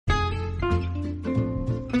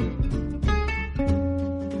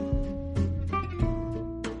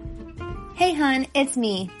Hun, it's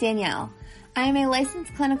me, Danielle. I am a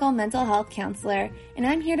licensed clinical mental health counselor, and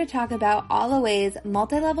I'm here to talk about all the ways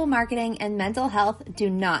multi-level marketing and mental health do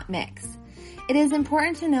not mix. It is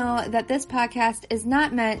important to know that this podcast is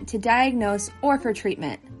not meant to diagnose or for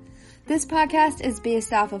treatment. This podcast is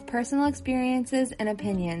based off of personal experiences and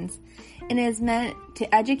opinions, and is meant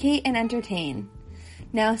to educate and entertain.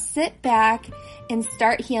 Now sit back and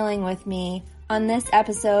start healing with me on this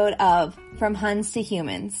episode of From Huns to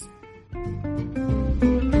Humans.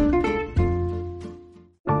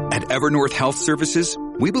 At Evernorth Health Services,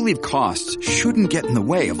 we believe costs shouldn't get in the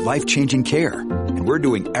way of life-changing care, and we're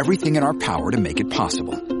doing everything in our power to make it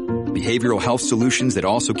possible. Behavioral health solutions that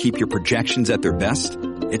also keep your projections at their best?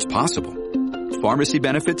 It's possible. Pharmacy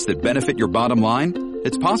benefits that benefit your bottom line?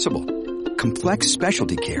 It's possible. Complex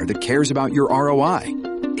specialty care that cares about your ROI?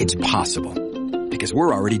 It's possible. Because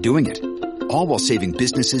we're already doing it. All while saving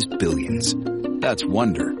businesses billions. That's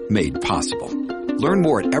Wonder made possible. Learn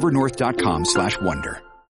more at evernorth.com/wonder.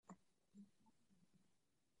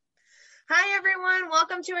 Hi, everyone.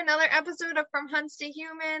 Welcome to another episode of From Huns to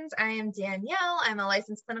Humans. I am Danielle. I'm a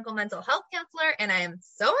licensed clinical mental health counselor, and I am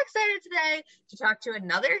so excited today to talk to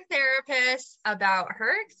another therapist about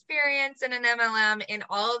her experience in an MLM and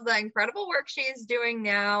all of the incredible work she's doing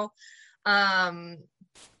now,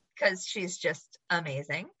 because she's just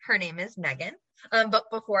amazing. Her name is Megan. But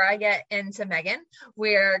before I get into Megan,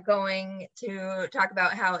 we're going to talk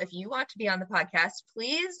about how if you want to be on the podcast,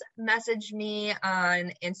 please message me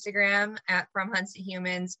on Instagram at From Huns to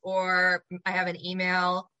Humans, or I have an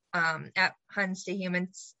email at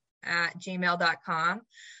hunstohumans@gmail.com.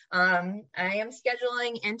 I am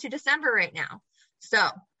scheduling into December right now. So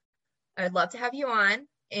I'd love to have you on,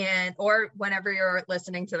 or whenever you're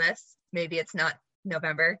listening to this, maybe it's not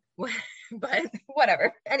November, but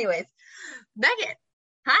whatever. Anyways, Megan,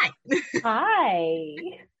 hi. Hi.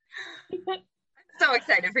 I'm so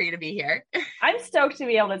excited for you to be here. I'm stoked to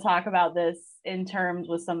be able to talk about this in terms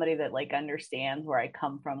with somebody that understands where I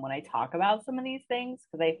come from when I talk about some of these things,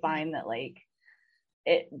 because I find that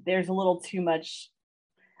there's a little too much.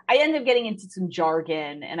 I end up getting into some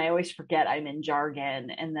jargon, and I always forget I'm in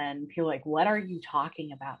jargon, and then people are like, what are you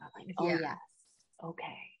talking about? I'm like, oh, yes.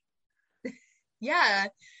 Okay. Yeah.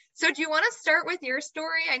 So do you want to start with your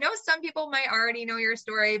story? I know some people might already know your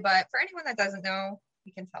story, but for anyone that doesn't know,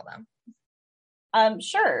 you can tell them.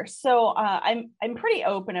 Sure. So I'm pretty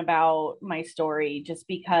open about my story, just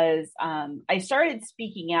because I started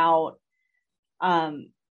speaking out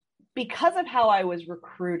because of how I was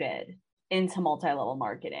recruited into multi-level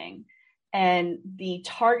marketing and the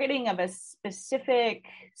targeting of a specific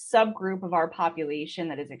subgroup of our population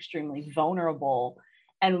that is extremely vulnerable,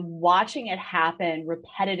 and watching it happen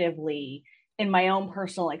repetitively in my own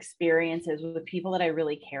personal experiences with people that I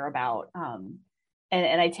really care about. And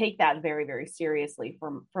I take that very, very seriously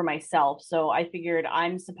for myself. So I figured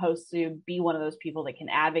I'm supposed to be one of those people that can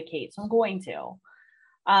advocate. So I'm going to.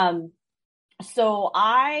 So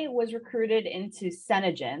I was recruited into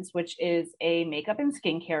Senegence, which is a makeup and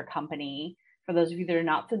skincare company. For those of you that are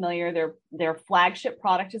not familiar, their flagship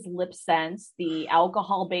product is LipSense, the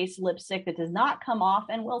alcohol-based lipstick that does not come off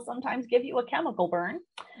and will sometimes give you a chemical burn.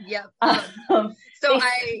 Yep. So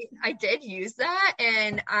I did use that,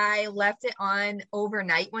 and I left it on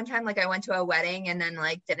overnight one time. I went to a wedding and then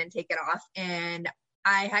didn't take it off, and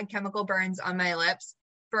I had chemical burns on my lips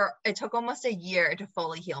it took almost a year to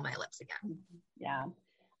fully heal my lips again. Yeah.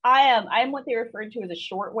 I'm what they referred to as a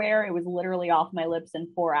short wear. It was literally off my lips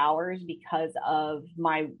in 4 hours because of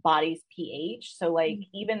my body's pH. So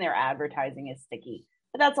even their advertising is sticky,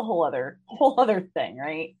 but that's a whole other thing.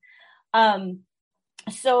 Right.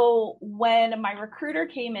 So when my recruiter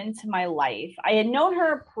came into my life, I had known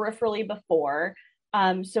her peripherally before.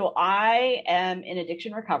 So I am in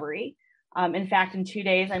addiction recovery. In fact, in 2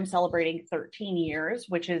 days, I'm celebrating 13 years,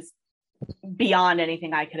 which is beyond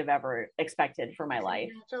anything I could have ever expected for my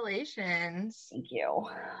life. Congratulations. Thank you.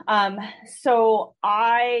 So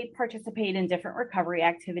I participate in different recovery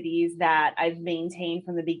activities that I've maintained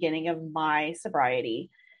from the beginning of my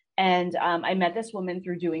sobriety. And I met this woman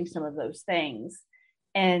through doing some of those things.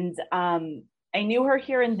 And I knew her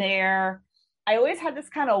here and there. I always had this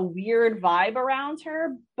kind of weird vibe around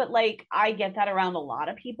her, but I get that around a lot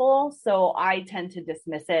of people. So I tend to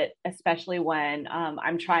dismiss it, especially when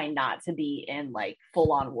I'm trying not to be in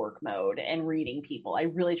full on work mode and reading people. I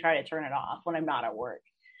really try to turn it off when I'm not at work.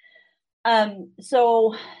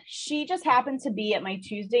 So she just happened to be at my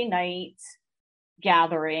Tuesday night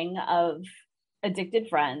gathering of addicted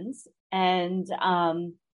friends. And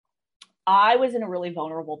I was in a really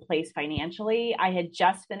vulnerable place financially. I had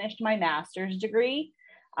just finished my master's degree.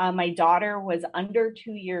 My daughter was under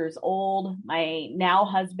 2 years old. My now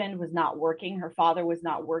husband was not working. Her father was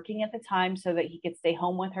not working at the time so that he could stay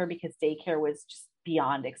home with her because daycare was just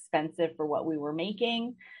beyond expensive for what we were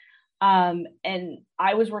making. And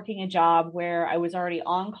I was working a job where I was already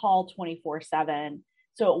on call 24/7.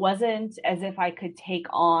 So it wasn't as if I could take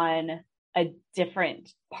on a different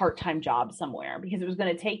part-time job somewhere because it was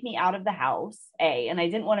going to take me out of the house, A, and I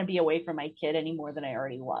didn't want to be away from my kid any more than I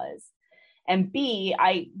already was. And B,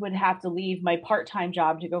 I would have to leave my part-time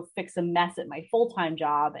job to go fix a mess at my full-time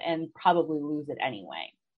job and probably lose it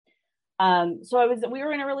anyway. So we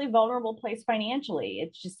were in a really vulnerable place financially.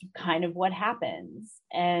 It's just kind of what happens.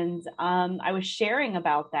 And I was sharing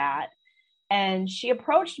about that. And she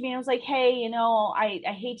approached me and was like, hey, I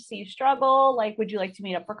hate to see you struggle. Like, would you like to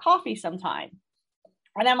meet up for coffee sometime?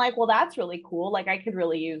 And I'm like, well, that's really cool. Like, I could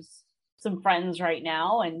really use some friends right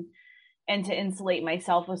now and to insulate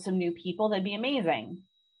myself with some new people. That'd be amazing.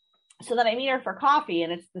 So then I meet her for coffee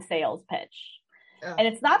and it's the sales pitch. Oh. And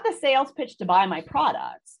it's not the sales pitch to buy my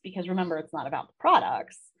products, because remember, it's not about the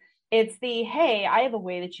products. It's the, hey, I have a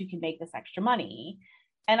way that you can make this extra money.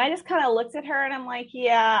 And I just kind of looked at her and I'm like,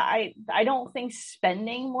 yeah, I don't think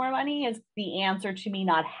spending more money is the answer to me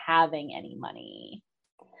not having any money.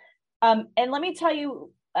 And let me tell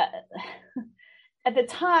you, at the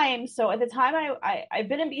time I've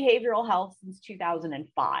been in behavioral health since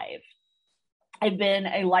 2005. I've been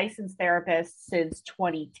a licensed therapist since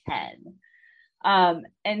 2010.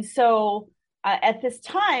 And so at this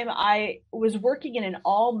time, I was working in an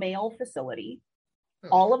all-male facility.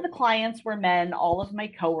 All of the clients were men. All of my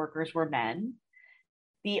coworkers were men.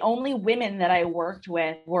 The only women that I worked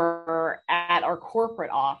with were at our corporate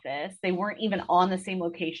office. They weren't even on the same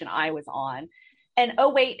location I was on. And oh,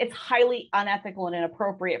 wait, it's highly unethical and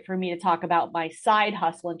inappropriate for me to talk about my side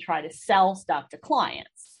hustle and try to sell stuff to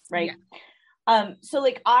clients, right? Yeah. So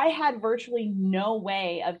like I had virtually no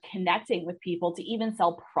way of connecting with people to even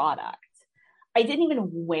sell product. I didn't even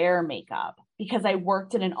wear makeup because I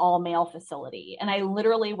worked in an all-male facility. And I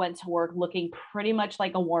literally went to work looking pretty much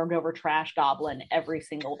like a warmed over trash goblin every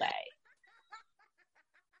single day.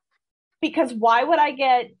 Because why would I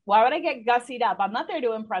get gussied up? I'm not there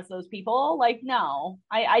to impress those people. Like, no,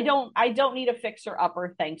 I don't need a fixer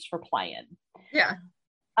upper. Thanks for playing. Yeah.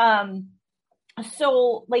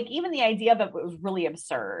 So like even the idea of it was really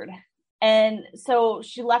absurd. And so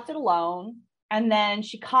she left it alone. And then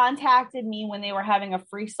she contacted me when they were having a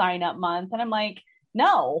free sign up month. And I'm like,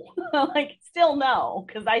 no, like still no,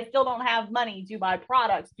 because I still don't have money to buy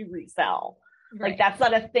products to resell. Right. Like that's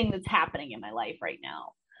not a thing that's happening in my life right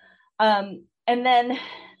now. And then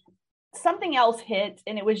something else hit,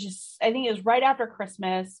 and it was just, I think it was right after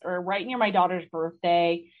Christmas or right near my daughter's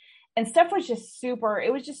birthday. And stuff was just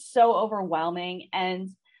it was just so overwhelming.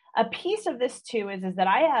 And a piece of this too is that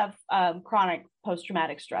I have chronic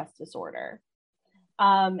post-traumatic stress disorder.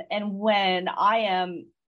 And when I am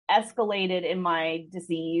escalated in my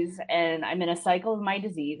disease and I'm in a cycle of my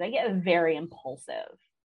disease, I get very impulsive.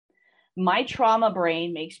 My trauma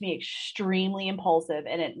brain makes me extremely impulsive,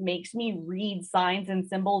 and it makes me read signs and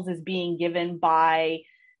symbols as being given by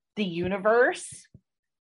the universe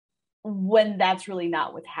when that's really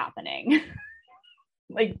not what's happening.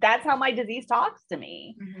 Like that's how my disease talks to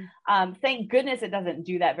me. Mm-hmm. Thank goodness it doesn't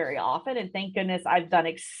do that very often. And thank goodness I've done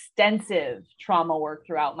extensive trauma work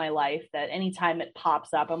throughout my life that anytime it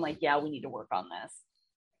pops up, I'm like, yeah, we need to work on this.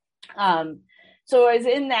 So I was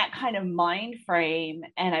in that kind of mind frame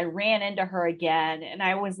and I ran into her again. And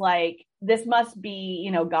I was like, this must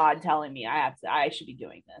be, God telling me I should be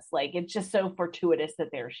doing this. Like, it's just so fortuitous that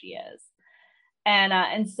there she is.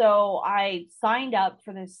 And so I signed up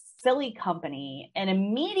for this silly company, and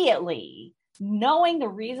immediately, knowing the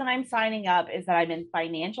reason I'm signing up is that I'm in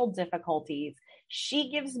financial difficulties, she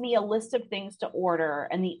gives me a list of things to order,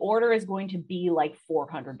 and the order is going to be like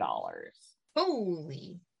 $400.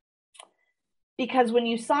 Holy. Because when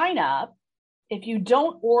you sign up, if you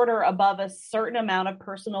don't order above a certain amount of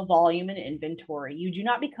personal volume and inventory, you do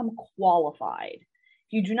not become qualified.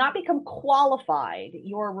 You do not become qualified,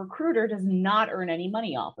 your recruiter does not earn any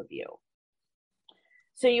money off of you.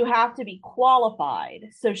 So you have to be qualified.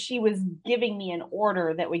 So she was giving me an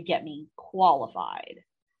order that would get me qualified.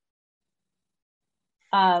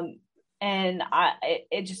 And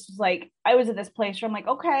it just was like, I was at this place where I'm like,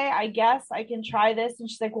 okay, I guess I can try this. And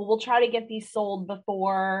she's like, well, we'll try to get these sold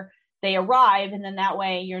before they arrive. And then that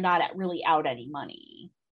way you're not really out any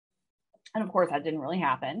money. And of course that didn't really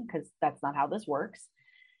happen because that's not how this works.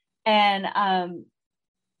 And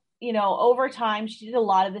over time, she did a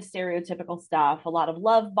lot of the stereotypical stuff, a lot of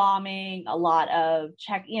love bombing, a lot of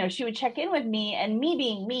she would check in with me, and me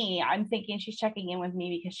being me, I'm thinking she's checking in with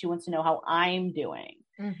me because she wants to know how I'm doing.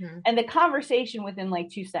 Mm-hmm. And the conversation within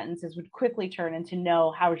like 2 sentences would quickly turn into,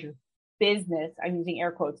 no, how's your business? I'm using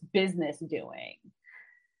air quotes, business doing.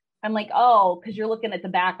 I'm like, oh, because you're looking at the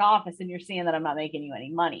back office and you're seeing that I'm not making you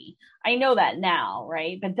any money. I know that now,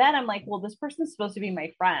 right? But then I'm like, well, this person's supposed to be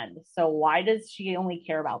my friend. So why does she only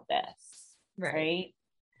care about this? Right.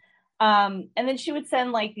 And then she would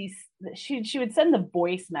send like she would send the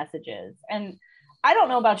voice messages. And I don't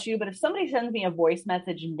know about you, but if somebody sends me a voice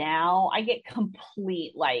message now, I get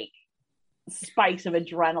complete like spikes of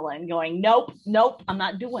adrenaline going, nope, I'm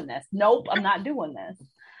not doing this. Nope, I'm not doing this.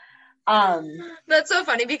 That's so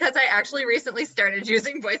funny because I actually recently started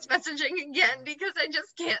using voice messaging again because I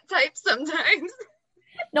just can't type sometimes.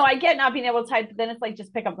 No, I get not being able to type, but then it's like,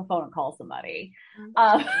 just pick up the phone and call somebody.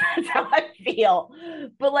 That's how I feel.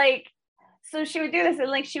 But like, so she would do this, and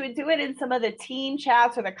like she would do it in some of the team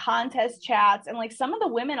chats or the contest chats, and like some of the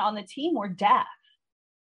women on the team were deaf.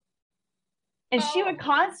 And she would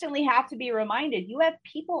constantly have to be reminded, you have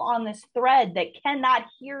people on this thread that cannot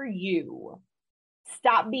hear you.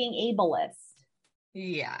 Stop being ableist.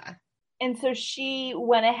 Yeah. And so she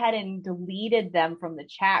went ahead and deleted them from the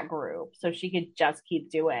chat group so she could just keep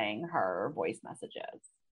doing her voice messages.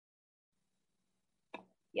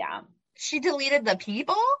 Yeah. She deleted the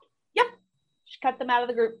people? Yep. She cut them out of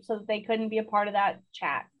the group so that they couldn't be a part of that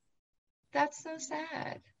chat. That's so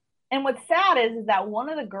sad. And what's sad is that one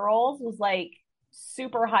of the girls was like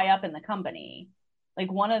super high up in the company. Like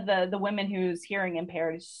one of the women who's hearing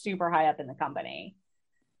impaired is super high up in the company.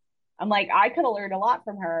 I'm like, I could have learned a lot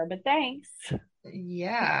from her, but thanks.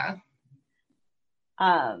 Yeah.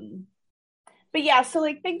 But yeah, so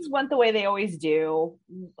like things went the way they always do.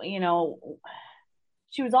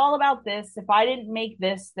 She was all about this. If I didn't make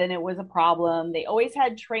this, then it was a problem. They always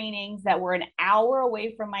had trainings that were an hour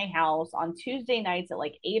away from my house on Tuesday nights at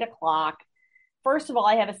like 8:00. First of all,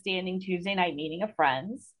 I have a standing Tuesday night meeting of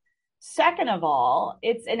friends. Second of all,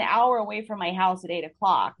 it's an hour away from my house at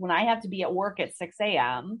 8:00 when I have to be at work at 6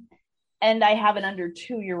 a.m. And I have an under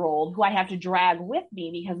 2-year-old who I have to drag with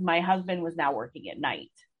me because my husband was now working at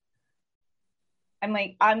night. I'm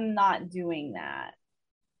like, I'm not doing that.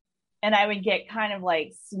 And I would get kind of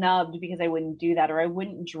like snubbed because I wouldn't do that, or I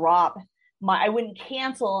wouldn't I wouldn't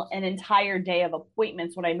cancel an entire day of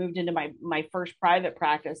appointments when I moved into my first private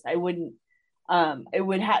practice. I wouldn't,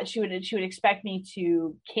 she would expect me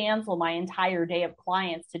to cancel my entire day of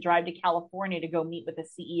clients to drive to California to go meet with the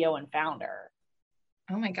CEO and founder.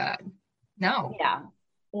 Oh my God. No. Yeah.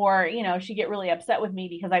 Or, she'd get really upset with me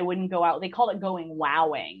because I wouldn't go out. They called it going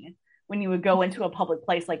wowing, when you would go into a public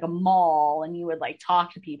place like a mall and you would like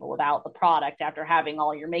talk to people about the product after having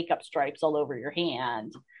all your makeup stripes all over your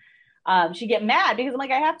hand. She'd get mad because I'm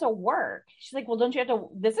like, I have to work. She's like, well, don't you have to,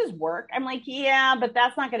 this is work. I'm like, yeah, but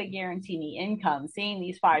that's not going to guarantee me income. Seeing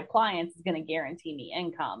these 5 clients is going to guarantee me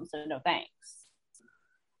income. So no, thanks.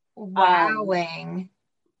 Wowing.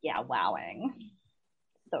 Yeah. Wowing.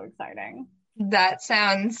 So exciting. That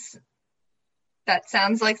sounds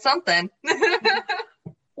like something.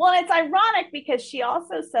 Well, it's ironic because she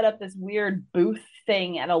also set up this weird booth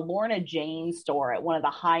thing at a Lorna Jane store at one of the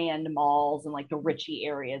high-end malls in like the Ritchie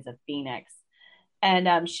areas of Phoenix.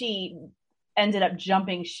 And she ended up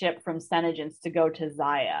jumping ship from Senegence to go to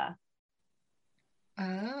Zaya.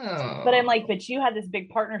 Oh. But I'm like, but you had this big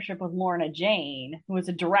partnership with Lorna Jane, who was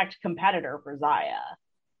a direct competitor for Zaya.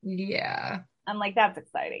 Yeah. I'm like, that's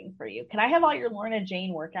exciting for you. Can I have all your Lorna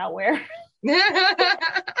Jane workout wear?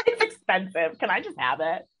 It's expensive. Can I just have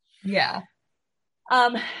it? Yeah.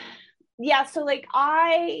 Yeah. So like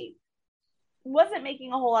I wasn't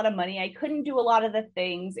making a whole lot of money. I couldn't do a lot of the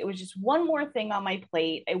things. It was just one more thing on my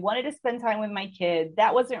plate. I wanted to spend time with my kid.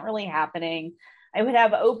 That wasn't really happening. I would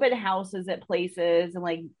have open houses at places and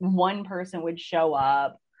like one person would show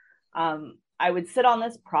up. I would sit on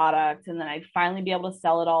this product and then I'd finally be able to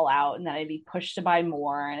sell it all out and then I'd be pushed to buy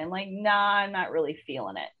more. And I'm like, nah, I'm not really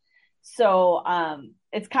feeling it. So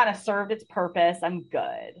it's kind of served its purpose. I'm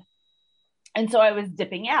good. And so I was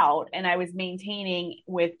dipping out and I was maintaining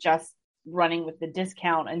with just running with the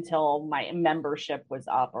discount until my membership was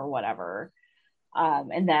up or whatever.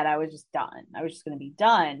 And then I was just done. I was just going to be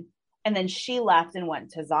done. And then she left and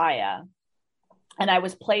went to Zaya and I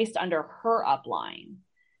was placed under her upline.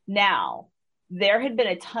 Now, there had been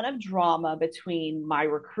a ton of drama between my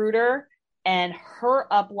recruiter and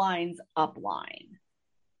her upline's upline.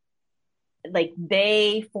 Like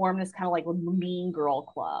they formed this kind of like mean girl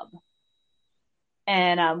club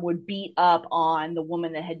and would beat up on the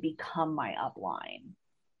woman that had become my upline.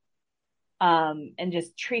 and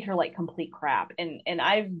just treat her like complete crap. And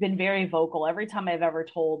I've been very vocal every time I've ever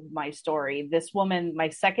told my story. This woman, my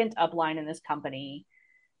second upline in this company,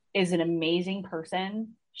 is an amazing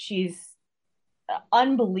person. She's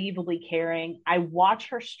unbelievably caring. I watch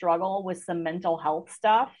her struggle with some mental health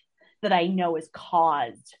stuff that I know is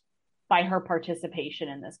caused by her participation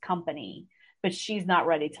in this company, but she's not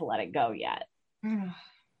ready to let it go yet. And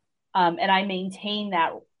I maintain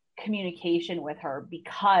that communication with her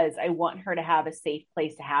because I want her to have a safe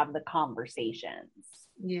place to have the conversations.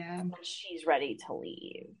 Yeah. When she's ready to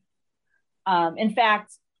leave. In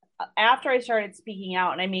fact, after I started speaking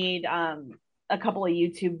out and I made a couple of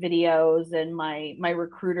YouTube videos, and my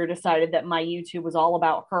recruiter decided that my YouTube was all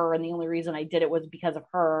about her, and the only reason I did it was because of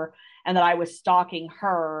her, and that I was stalking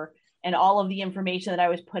her, and all of the information that I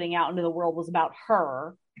was putting out into the world was about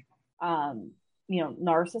her.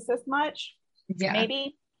 Narcissist much,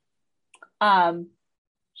 maybe. The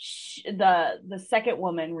second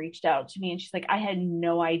woman reached out to me, and she's like, I had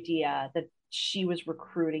no idea that she was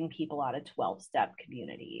recruiting people out of 12-step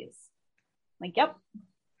communities. I'm like, yep.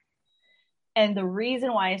 And the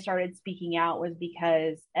reason why I started speaking out was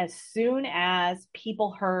because as soon as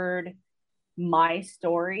people heard my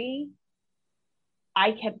story,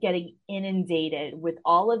 I kept getting inundated with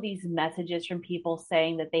all of these messages from people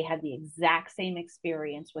saying that they had the exact same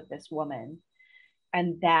experience with this woman,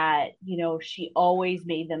 and that, she always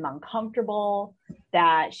made them uncomfortable,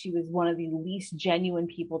 that she was one of the least genuine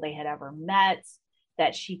people they had ever met,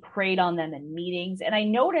 that she preyed on them in meetings. And I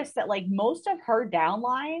noticed that like most of her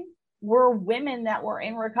downline were women that were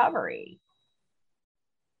in recovery.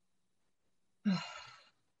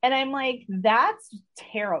 And I'm like, that's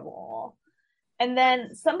terrible. And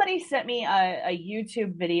then somebody sent me a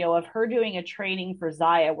YouTube video of her doing a training for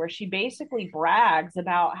Zaya, where she basically brags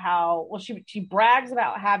about how, she brags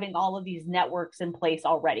about having all of these networks in place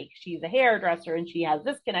already. She's a hairdresser and she has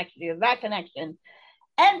this connection, she has that connection.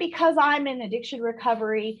 And because I'm in addiction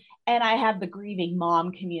recovery and I have the grieving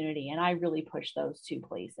mom community, and I really push those two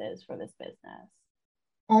places for this business.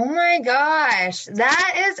 Oh my gosh,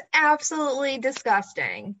 that is absolutely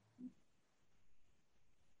disgusting.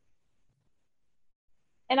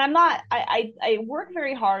 And I work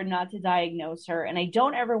very hard not to diagnose her, and I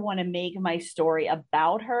don't ever want to make my story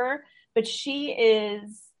about her, but she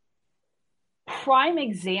is prime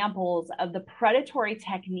examples of the predatory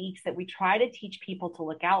techniques that we try to teach people to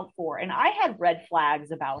look out for. And I had red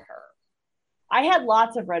flags about her. I had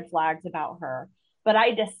lots of red flags about her, but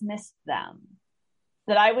I dismissed them.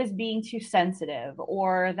 That I was being too sensitive,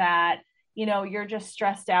 or that, you're just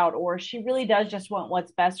stressed out, or she really does just want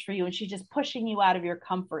what's best for you, and she's just pushing you out of your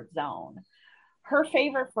comfort zone. Her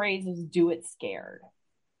favorite phrase is "do it scared."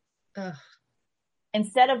 Ugh.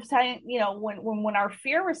 Instead of saying, when our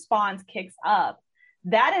fear response kicks up,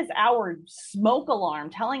 that is our smoke alarm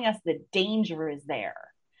telling us the danger is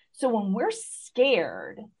there. So when we're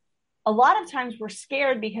scared, a lot of times we're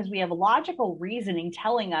scared because we have logical reasoning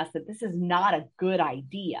telling us that this is not a good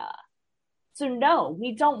idea. So no,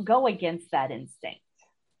 we don't go against that instinct.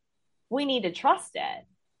 We need to trust it.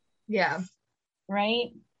 Yeah.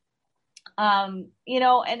 Right. And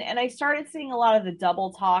I started seeing a lot of the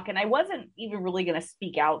double talk, and I wasn't even really going to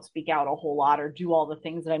speak out a whole lot or do all the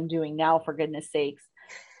things that I'm doing now, for goodness sakes.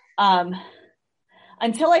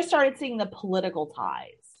 Until I started seeing the political ties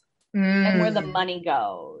and where the money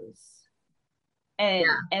goes,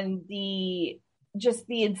 and the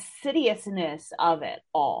insidiousness of it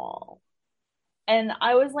all. And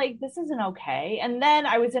I was like, this isn't okay. And then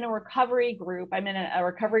I was in a recovery group. I'm in a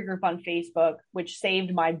recovery group on Facebook, which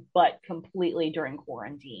saved my butt completely during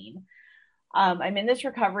quarantine. I'm in this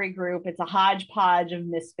recovery group. It's a hodgepodge of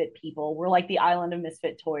misfit people. We're like the island of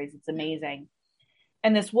misfit toys. It's amazing.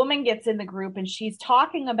 And this woman gets in the group, and she's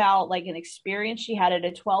talking about like an experience she had at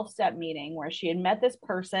a 12-step meeting where she had met this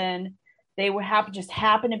person. They would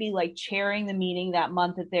happen to be like chairing the meeting that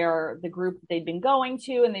month at the group that they'd been going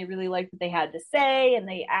to, and they really liked what they had to say, and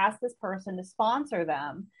they asked this person to sponsor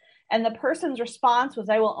them. And the person's response was,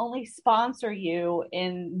 I will only sponsor you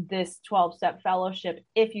in this 12-step fellowship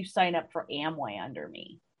if you sign up for Amway under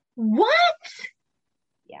me. What?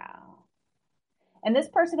 Yeah. And this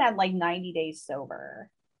person had like 90 days sober.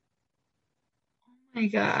 Oh my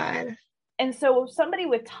God. And so somebody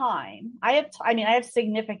with time, I have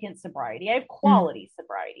significant sobriety. I have quality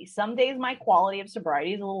sobriety. Some days my quality of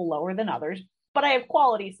sobriety is a little lower than others, but I have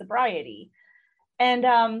quality sobriety. And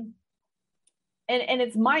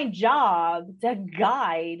it's my job to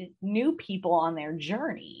guide new people on their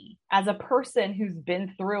journey as a person who's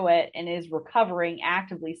been through it and is recovering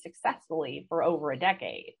actively, successfully for over a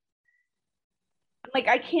decade. Like,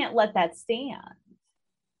 I can't let that stand.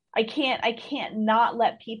 I can't not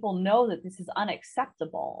let people know that this is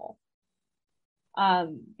unacceptable.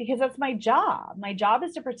 Because that's my job. My job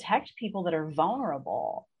is to protect people that are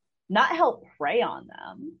vulnerable, not help prey on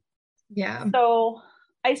them. Yeah. So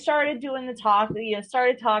I started doing the talk,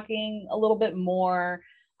 started talking a little bit more.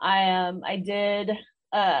 I did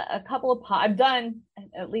a couple of, I've done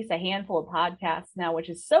at least a handful of podcasts now, which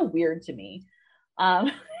is so weird to me.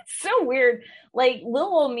 It's so weird. Like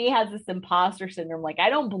little old me has this imposter syndrome. Like I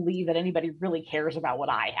don't believe that anybody really cares about what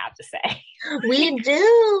I have to say. We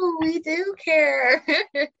do care.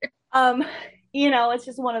 It's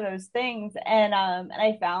just one of those things. And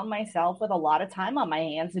I found myself with a lot of time on my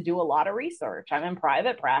hands to do a lot of research. I'm in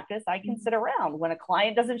private practice. I can sit around. When a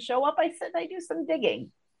client doesn't show up, I sit and I do some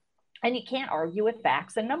digging. And you can't argue with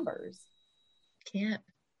facts and numbers. Can't.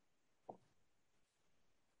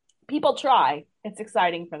 People try. It's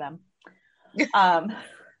exciting for them.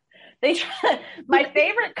 They try. My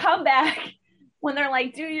favorite comeback when they're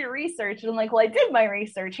like, do your research. And I'm like, well, I did my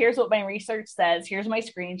research. Here's what my research says. Here's my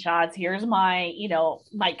screenshots. Here's my,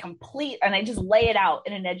 my complete, and I just lay it out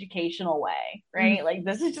in an educational way, right? Mm-hmm. Like,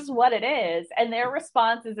 this is just what it is. And their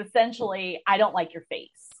response is essentially, I don't like your face.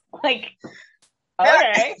 Like,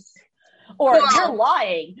 okay. Or cool. You're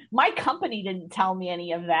lying. My company didn't tell me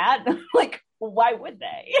any of that. Like, why would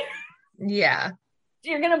they? Yeah.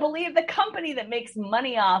 You're going to believe the company that makes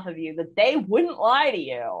money off of you, that they wouldn't lie to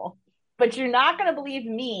you. But you're not going to believe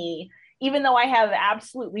me, even though I have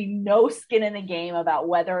absolutely no skin in the game about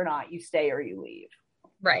whether or not you stay or you leave.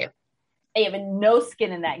 Right. I have no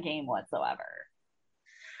skin in that game whatsoever.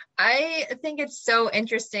 I think it's so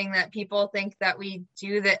interesting that people think that we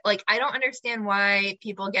do that. Like, I don't understand why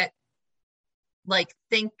people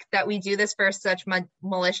think that we do this for such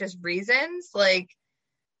malicious reasons. Like,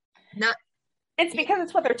 not. It's because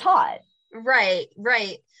it's what they're taught. Right.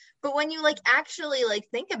 But when you actually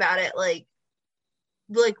think about it,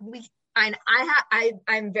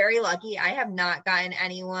 I'm very lucky. I have not gotten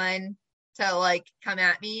anyone to come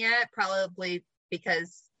at me yet, probably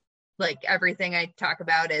because everything I talk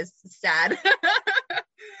about is sad.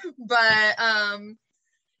 But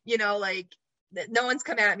no one's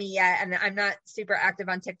come at me yet, and I'm not super active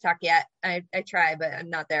on TikTok yet. I try, but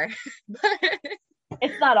I'm not there.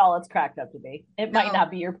 It's not all it's cracked up to be. It might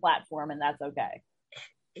not be your platform, and that's okay.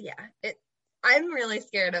 Yeah, I'm really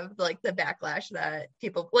scared of the backlash that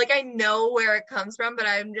people I know where it comes from, but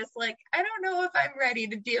I'm just I don't know if I'm ready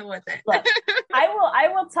to deal with it. Look, I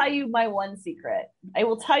will tell you my one secret. I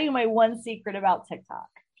will tell you my one secret about TikTok.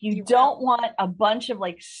 You don't want a bunch of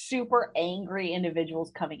super angry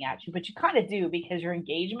individuals coming at you, but you kind of do, because your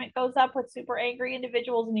engagement goes up with super angry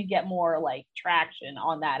individuals and you get more traction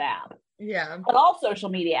on that app. Yeah. But all social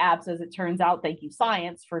media apps, as it turns out, thank you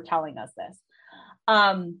science for telling us this.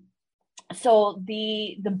 So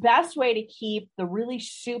the best way to keep the really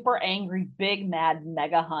super angry, big, mad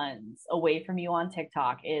mega huns away from you on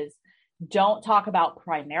TikTok is don't talk about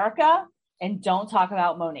Primerica and don't talk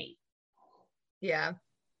about Monat. Yeah.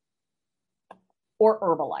 Or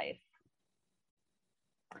Herbalife.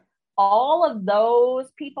 All of those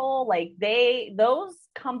people, those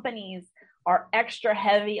companies are extra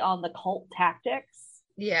heavy on the cult tactics.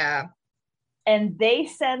 Yeah. And they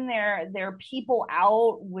send their people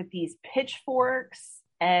out with these pitchforks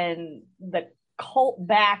and the cult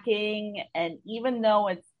backing. And even though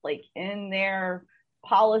it's in their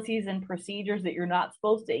policies and procedures that you're not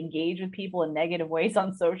supposed to engage with people in negative ways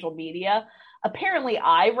on social media, apparently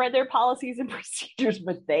I've read their policies and procedures,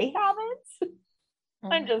 but they haven't.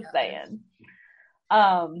 I'm just saying.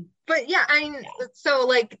 But yeah, so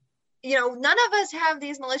none of us have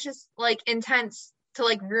these malicious intents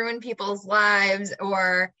to ruin people's lives,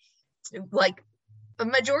 or a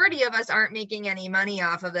majority of us aren't making any money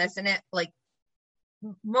off of this, and it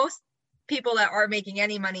most people that are making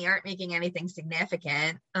any money aren't making anything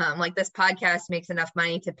significant. This podcast makes enough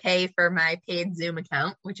money to pay for my paid Zoom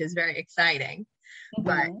account, which is very exciting. Mm-hmm.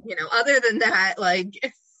 But other than that,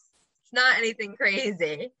 it's not anything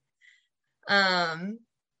crazy. But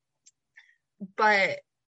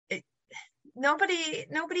nobody's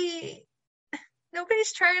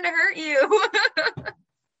trying to hurt you.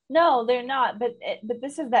 No, they're not. But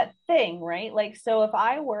this is that thing, right? So if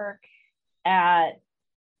I work at,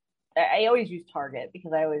 I always use Target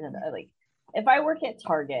because I always end up if I work at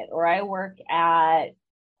Target or I work at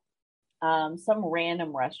some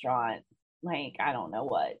random restaurant, I don't know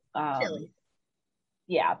what.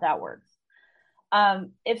 Yeah, that works.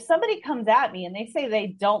 If somebody comes at me and they say they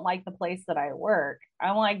don't like the place that I work,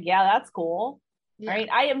 I'm like, yeah, that's cool. Yeah. Right.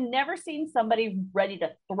 I have never seen somebody ready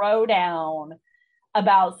to throw down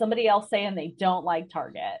about somebody else saying they don't like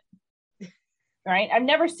Target. right? I've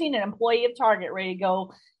never seen an employee of Target ready to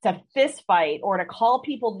go to fist fight or to call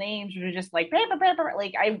people names or to just like,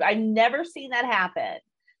 like I've never seen that happen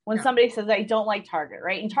when somebody says, I don't like Target,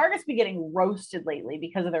 right? And Target's been getting roasted lately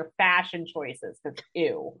because of their fashion choices, because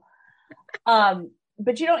ew.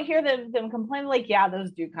 But you don't hear them complain like, yeah, those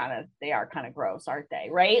they are kind of gross, aren't they?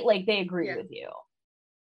 Right? Like they agree with you.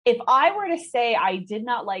 If I were to say I did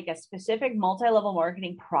not like a specific multi-level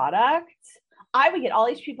marketing product, I would get all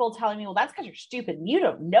these people telling me, well, that's because you're stupid and you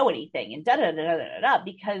don't know anything and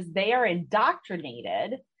because they are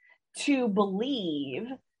indoctrinated to believe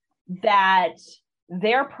that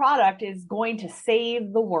their product is going to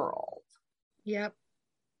save the world. Yep.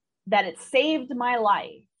 That it saved my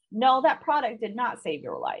life. No, that product did not save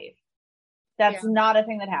your life. That's not a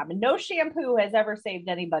thing that happened. No shampoo has ever saved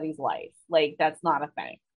anybody's life. Like, that's not a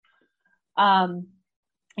thing. And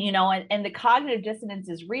the cognitive dissonance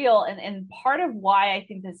is real. And part of why I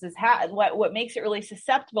think this is what makes it really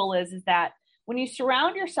susceptible is that when you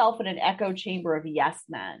surround yourself in an echo chamber of yes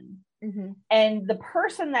men, and the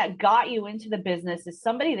person that got you into the business is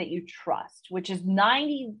somebody that you trust, which is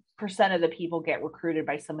 90% of the people get recruited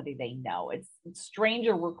by somebody they know. It's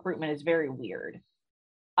stranger recruitment is very weird.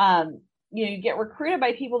 You get recruited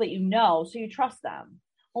by people that you know, so you trust them.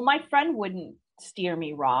 Well, my friend wouldn't steer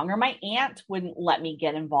me wrong, or my aunt wouldn't let me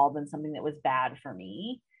get involved in something that was bad for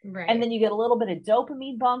me. Right. And then you get a little bit of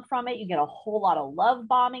dopamine bump from it. You get a whole lot of love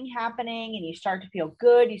bombing happening, and you start to feel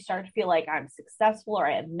good. You start to feel like I'm successful, or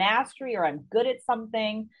I have mastery, or I'm good at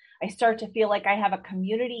something. I start to feel like I have a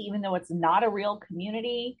community, even though it's not a real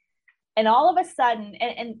community. And all of a sudden,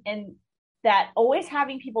 and that always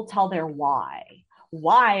having people tell their why.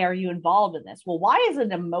 Why are you involved in this? Well, why is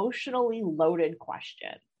an emotionally loaded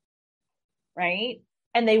question, right?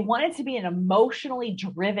 And they want it to be an emotionally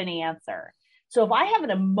driven answer. So if I have an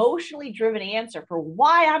emotionally driven answer for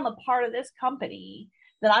why I'm a part of this company,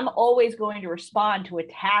 then I'm always going to respond to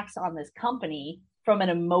attacks on this company from an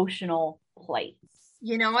emotional place.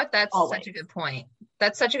 You know what? That's such a good point.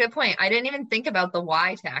 That's such a good point. I didn't even think about the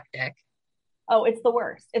why tactic. Oh, it's the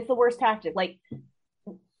worst. It's the worst tactic. Like,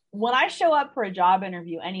 when I show up for a job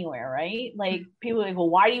interview anywhere, right? Like, people are like, well,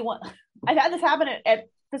 why do you want, I've had this happen at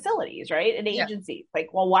facilities, right? At agencies. Like,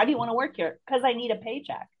 well, why do you want to work here? Because I need a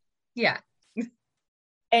paycheck. Yeah.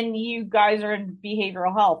 And you guys are in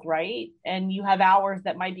behavioral health, right? And you have hours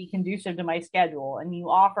that might be conducive to my schedule, and you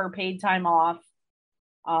offer paid time off.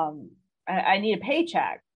 I need a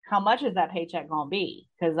paycheck. How much is that paycheck going to be?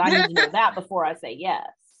 Because I need to know that before I say yes.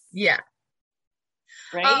 Yeah.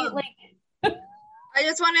 Right? I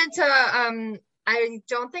just wanted to, I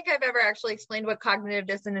don't think I've ever actually explained what cognitive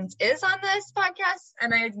dissonance is on this podcast.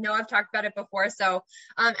 And I know I've talked about it before. So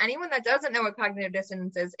anyone that doesn't know what cognitive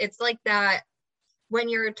dissonance is, it's like that when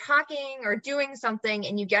you're talking or doing something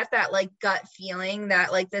and you get that like gut feeling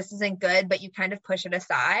that like this isn't good, but you kind of push it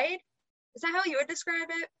aside. Is that how you would describe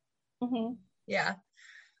it? Mm-hmm. Yeah.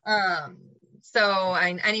 So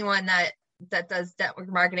anyone that does network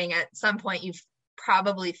marketing at some point, you've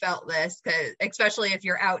probably felt this, because especially if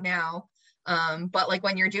you're out now. But like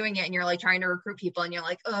when you're doing it and you're like trying to recruit people and you're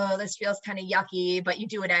like, oh, this feels kind of yucky, but you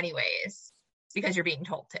do it anyways because you're being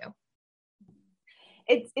told to.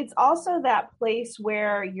 It's also that place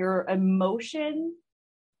where your emotion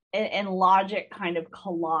and logic kind of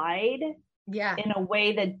collide in a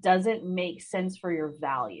way that doesn't make sense for your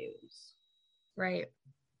values. Right.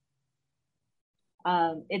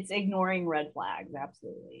 It's ignoring red flags.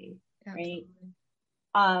 Absolutely. Right.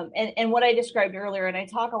 And what I described earlier, and I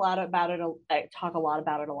talk a lot about it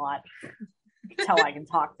a lot. You can tell I can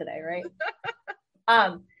talk today,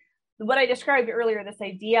 right? What I described earlier, this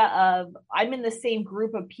idea of I'm in the same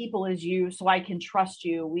group of people as you, so I can trust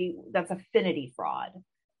you. That's affinity fraud,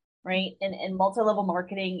 right? And multi-level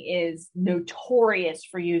marketing is notorious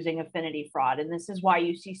for using affinity fraud. And this is why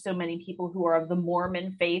you see so many people who are of the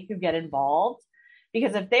Mormon faith who get involved.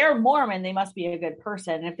 Because if they're Mormon, they must be a good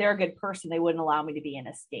person. And if they're a good person, they wouldn't allow me to be in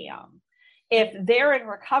a scam. If they're in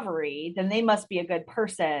recovery, then they must be a good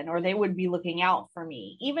person, or they would be looking out for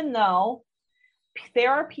me. Even though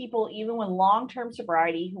there are people, even with long-term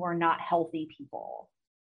sobriety, who are not healthy people.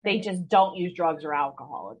 They just don't use drugs or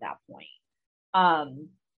alcohol at that point.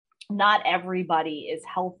 Not everybody is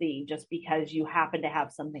healthy just because you happen to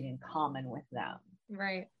have something in common with them.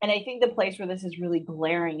 Right. And I think the place where this is really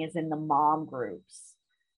glaring is in the mom groups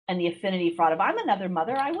and the affinity fraud. If I'm another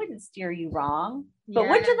mother, I wouldn't steer you wrong. But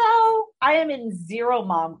would you though? I am in zero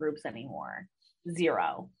mom groups anymore.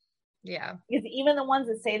 Zero. Yeah. Because even the ones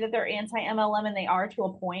that say that they're anti-MLM, and they are to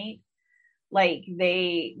a point, like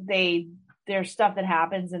they there's stuff that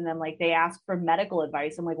happens and then like they ask for medical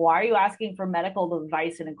advice. I'm like, why are you asking for medical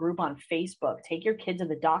advice in a group on Facebook? Take your kid to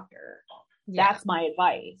the doctor. Yeah. That's my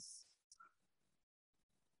advice.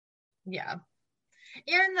 Yeah.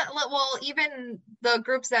 And well, even the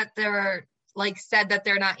groups that they're like said that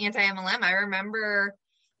they're not anti-MLM, I remember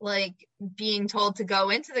like being told to go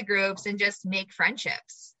into the groups and just make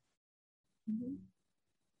friendships. Mm-hmm.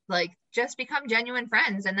 Like just become genuine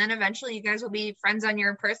friends, and then eventually you guys will be friends on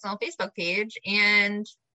your personal Facebook page and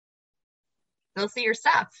they'll see your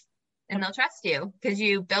stuff and they'll trust you because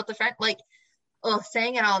you built a friend. Like, oh,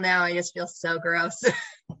 saying it all now, I just feel so gross.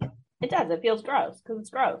 It does. It feels gross because it's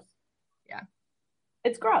gross. Yeah.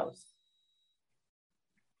 It's gross.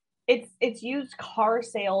 It's used car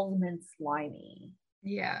salesman slimy.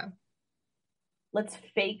 Yeah. Let's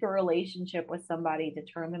fake a relationship with somebody to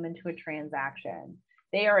turn them into a transaction.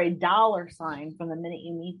 They are a dollar sign from the minute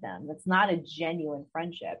you meet them. That's not a genuine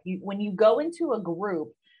friendship. When you go into a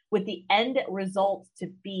group with the end result to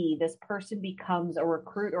be this person becomes a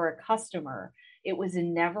recruit or a customer, it was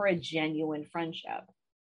never a genuine friendship.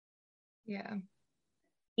 Yeah.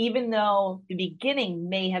 Even though the beginning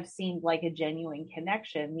may have seemed like a genuine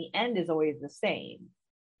connection, the end is always the same.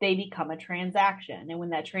 They become a transaction. And when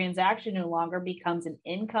that transaction no longer becomes an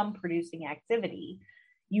income producing activity,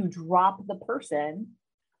 you drop the person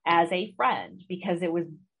as a friend because it was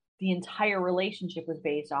the entire relationship was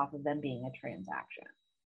based off of them being a transaction.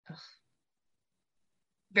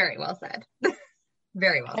 Very well said.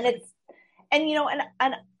 Very well and said. And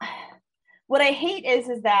what I hate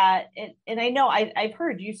is that, and I know I've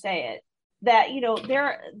heard you say it, that,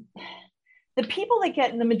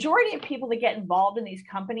 the majority of people that get involved in these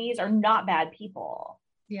companies are not bad people.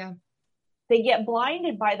 Yeah. They get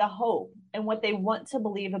blinded by the hope and what they want to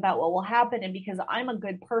believe about what will happen. And because I'm a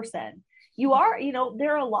good person,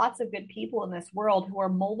 there are lots of good people in this world who are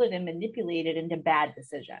molded and manipulated into bad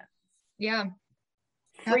decisions. Yeah.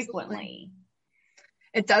 Frequently. Absolutely.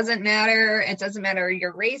 It doesn't matter. It doesn't matter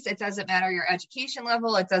your race. It doesn't matter your education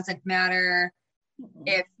level. It doesn't matter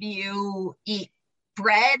if you eat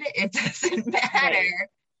bread. It doesn't matter. Right.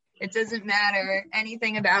 It doesn't matter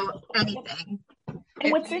anything about anything.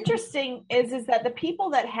 And what's interesting is that the people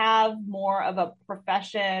that have more of a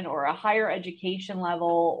profession or a higher education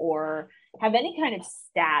level or have any kind of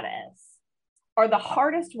status are the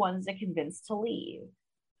hardest ones to convince to leave.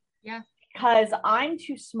 Yeah. Because I'm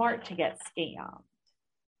too smart to get scammed.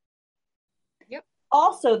 Yep.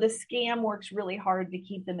 Also, the scam works really hard to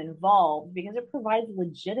keep them involved because it provides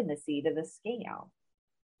legitimacy to the scam.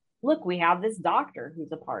 Look, we have this doctor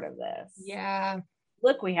who's a part of this. Yeah.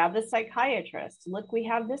 Look, we have this psychiatrist. Look, we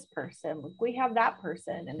have this person. Look, we have that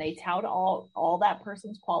person. And they tout all that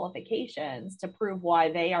person's qualifications to prove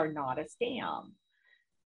why they are not a scam.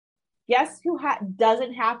 Guess who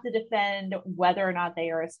doesn't have to defend whether or not they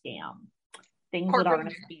are a scam? Things that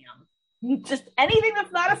aren't a scam. Just anything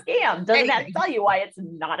that's not a scam doesn't have to tell you why it's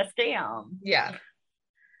not a scam. Yeah.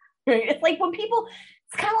 It's like when people,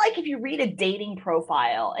 it's kind of like if you read a dating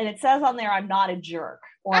profile and it says on there, I'm not a jerk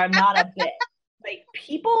or I'm not a bitch. Like,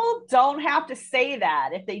 people don't have to say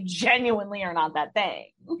that if they genuinely are not that thing.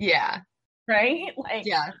 Yeah. Right? Like,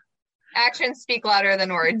 yeah. Actions speak louder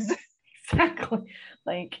than words. Exactly.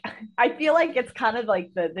 Like, I feel like it's kind of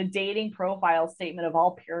like the dating profile statement of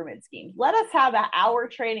all pyramid schemes. Let us have an hour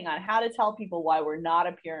training on how to tell people why we're not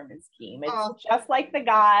a pyramid scheme. It's just like the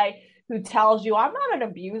guy who tells you, I'm not an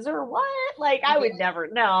abuser. What? Like, I would never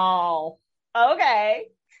know. Okay.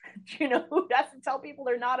 Do you know who doesn't tell people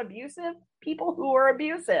they're not abusive? People who are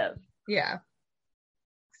abusive. Yeah.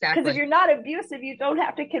 Exactly. Because if you're not abusive, you don't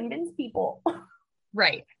have to convince people.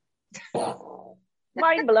 Right.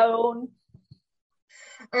 Mind blown.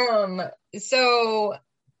 So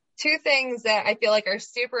two things that I feel like are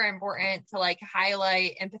super important to like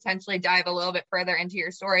highlight and potentially dive a little bit further into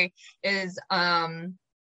your story is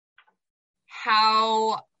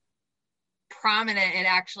how prominent it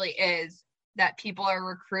actually is that people are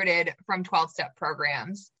recruited from 12-step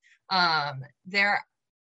programs. That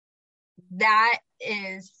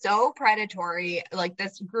is so predatory. Like,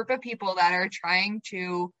 this group of people that are trying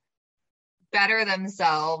to better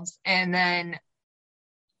themselves and then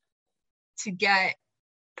to get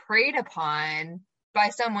preyed upon by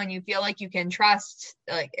someone you feel like you can trust.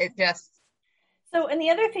 Like, it just. So, and the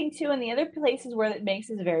other thing too, and the other places where it makes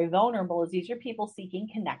us very vulnerable is these are people seeking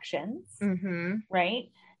connections, right?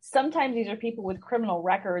 Sometimes these are people with criminal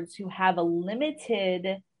records who have a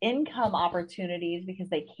limited income opportunities because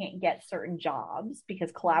they can't get certain jobs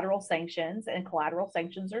because collateral sanctions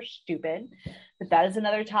are stupid. But that is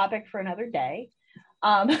another topic for another day.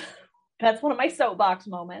 That's one of my soapbox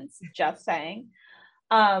moments, just saying.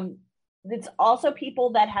 it's also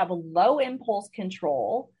people that have low impulse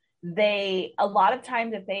control. A lot of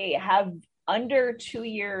times, if they have under 2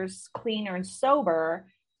 years clean and sober,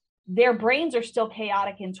 their brains are still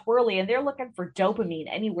chaotic and twirly, and they're looking for dopamine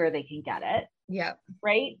anywhere they can get it. Yep.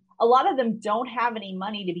 Right. A lot of them don't have any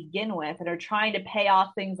money to begin with and are trying to pay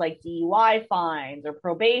off things like DUI fines or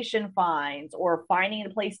probation fines or finding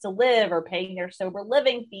a place to live or paying their sober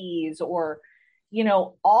living fees or,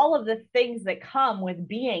 all of the things that come with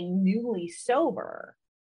being newly sober.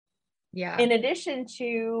 Yeah. In addition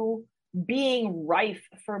to being rife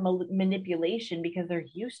for manipulation because they're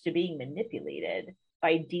used to being manipulated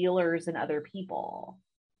by dealers and other people.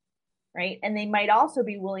 Right. And they might also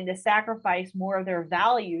be willing to sacrifice more of their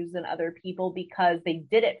values than other people because they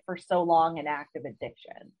did it for so long in active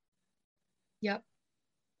addiction. Yep.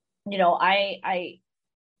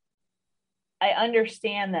 I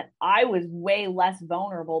understand that I was way less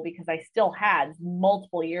vulnerable because I still had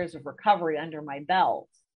multiple years of recovery under my belt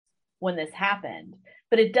when this happened.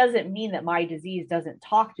 But it doesn't mean that my disease doesn't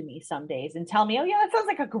talk to me some days and tell me, oh, yeah, that sounds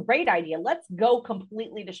like a great idea. Let's go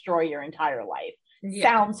completely destroy your entire life. Yeah.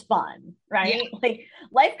 Sounds fun, right? Yeah. Like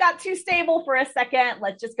life got too stable for a second.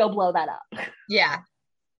 Let's just go blow that up. Yeah.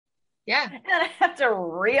 Yeah. And I have to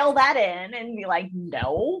reel that in and be like,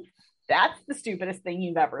 no, that's the stupidest thing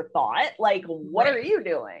you've ever thought. Like, what are you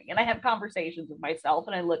doing? And I have conversations with myself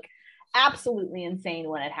and I look absolutely insane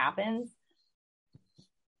when it happens.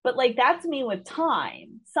 But like, that's me with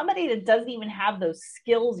time. Somebody that doesn't even have those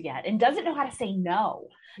skills yet and doesn't know how to say no.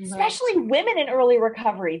 Right. Especially women in early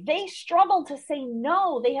recovery, they struggle to say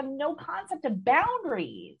no. They have no concept of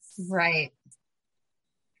boundaries. Right.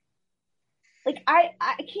 Like I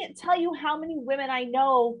can't tell you how many women I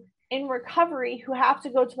know in recovery who have to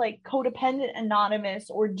go to like Codependent Anonymous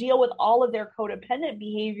or deal with all of their codependent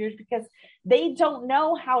behaviors because they don't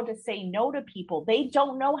know how to say no to people. They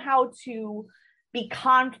don't know how to be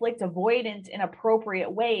conflict avoidant in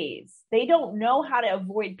appropriate ways. They don't know how to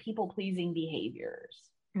avoid people-pleasing behaviors.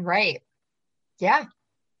 Right. Yeah.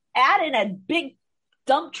 Add in a big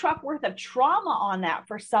dump truck worth of trauma on that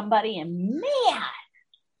for somebody and man.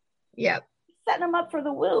 Yep. Setting them up for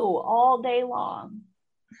the woo all day long.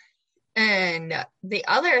 And the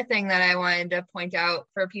other thing that I wanted to point out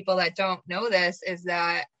for people that don't know this is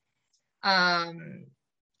that, and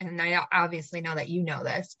I obviously know that you know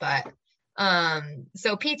this, but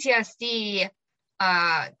so PTSD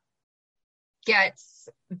gets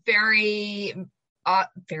very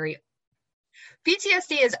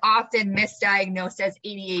PTSD is often misdiagnosed as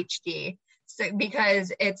ADHD, so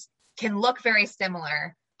because it can look very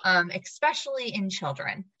similar, especially in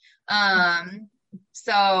children. But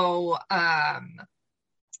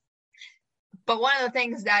one of the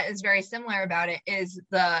things that is very similar about it is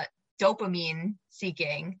the dopamine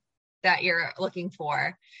seeking that you're looking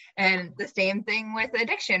for. And the same thing with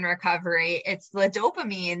addiction recovery. It's the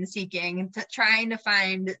dopamine seeking, trying to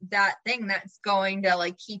find that thing that's going to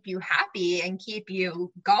like keep you happy and keep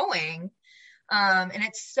you going. And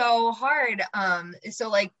it's so hard. So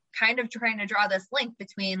like kind of trying to draw this link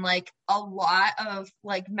between like a lot of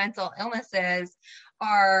like mental illnesses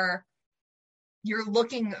are, you're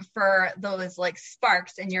looking for those like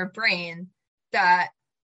sparks in your brain that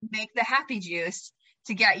make the happy juice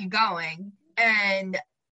to get you going. And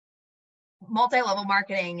multi-level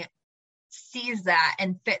marketing sees that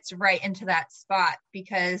and fits right into that spot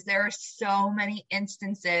because there are so many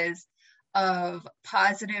instances of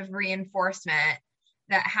positive reinforcement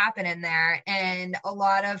that happen in there. And a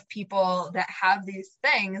lot of people that have these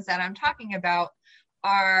things that I'm talking about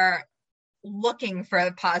are looking for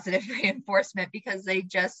the positive reinforcement because they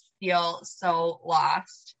just feel so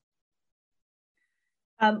lost.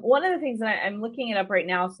 One of the things that I'm looking it up right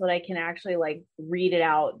now so that I can actually like read it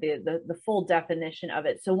out, the full definition of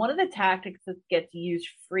it. So one of the tactics that gets used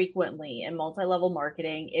frequently in multi-level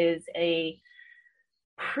marketing is a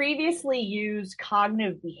previously used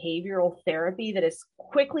cognitive behavioral therapy that has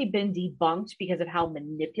quickly been debunked because of how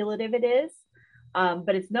manipulative it is.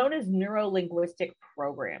 But it's known as neuro-linguistic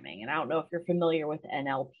programming. And I don't know if you're familiar with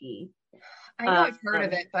NLP. I know I've heard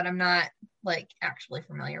of it, but I'm not like actually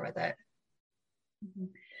familiar with it.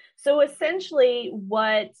 So essentially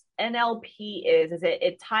what NLP is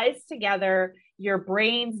it ties together your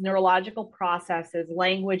brain's neurological processes,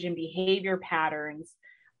 language and behavior patterns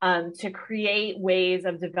to create ways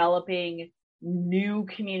of developing new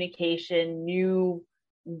communication, new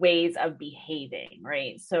ways of behaving,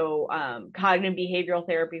 right? So cognitive behavioral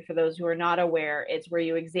therapy, for those who are not aware, it's where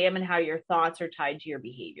you examine how your thoughts are tied to your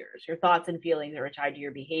behaviors. Your thoughts and feelings are tied to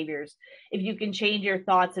your behaviors. If you can change your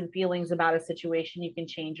thoughts and feelings about a situation, you can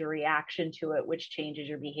change your reaction to it, which changes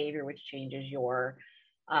your behavior, which changes your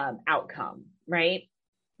outcome, right?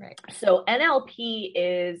 Right. So NLP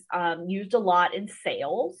is used a lot in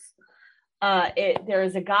sales.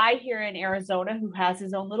 There's a guy here in Arizona who has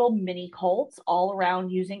his own little mini cults all around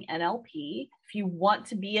using NLP. If you want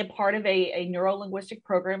to be a part of a neuro-linguistic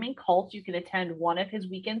programming cult, you can attend one of his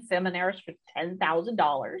weekend seminars for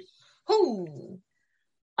 $10,000. Ooh.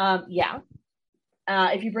 Yeah.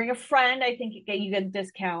 If you bring a friend, I think you get a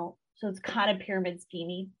discount. So it's kind of pyramid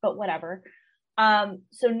schemey, but whatever.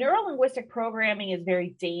 So neuro-linguistic programming is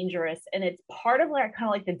very dangerous, and it's part of kind of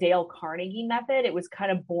like the Dale Carnegie method. It was kind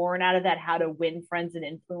of born out of that how to win friends and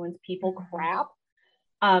influence people crap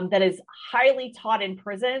that is highly taught in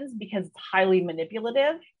prisons because it's highly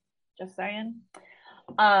manipulative. Just saying.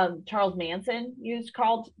 Charles Manson used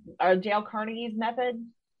Dale Carnegie's method.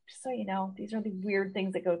 Just so you know, these are the weird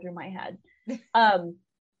things that go through my head.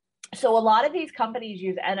 So a lot of these companies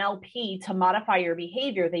use NLP to modify your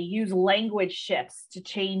behavior. They use language shifts to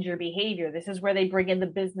change your behavior. This is where they bring in the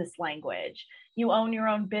business language. You own your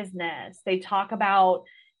own business. They talk about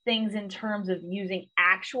things in terms of using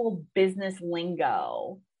actual business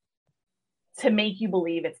lingo to make you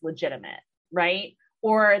believe it's legitimate, right?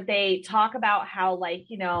 Or they talk about how, like,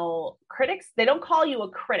 you know, critics, they don't call you a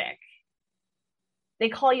critic. They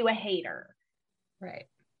call you a hater. Right.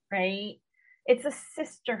 Right. It's a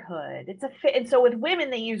sisterhood. And so with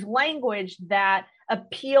women, they use language that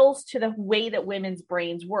appeals to the way that women's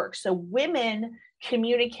brains work. So women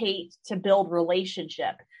communicate to build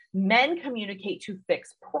relationship. Men communicate to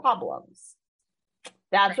fix problems.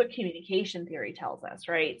 That's what communication theory tells us,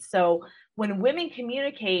 right? So when women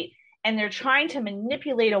communicate and they're trying to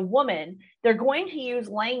manipulate a woman, they're going to use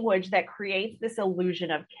language that creates this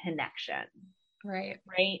illusion of connection. Right.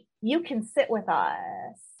 Right. You can sit with us.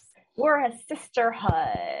 We're a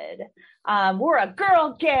sisterhood. We're a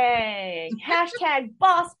girl gang. Hashtag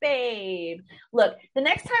boss babe. Look, the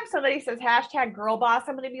next time somebody says hashtag girl boss,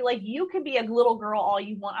 I'm going to be like, you can be a little girl all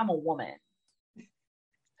you want. I'm a woman.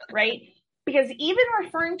 Right? Because even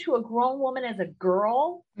referring to a grown woman as a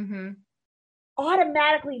girl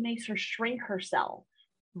automatically makes her shrink herself.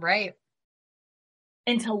 Right.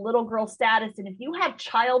 Into little girl status. And if you have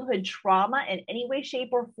childhood trauma in any way,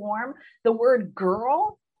 shape, or form, the word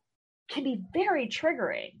girl can be very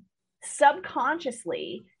triggering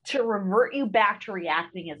subconsciously to revert you back to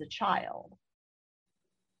reacting as a child.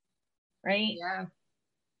 Right? Yeah.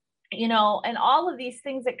 You know, and all of these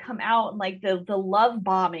things that come out, like the love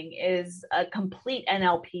bombing is a complete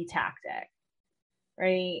NLP tactic.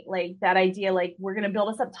 Right? Like that idea, like we're going to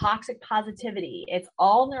build us up toxic positivity. It's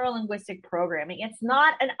all neuro-linguistic programming. It's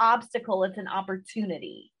not an obstacle. It's an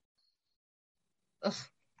opportunity. Ugh.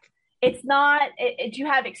 It's not, do you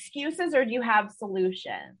have excuses or do you have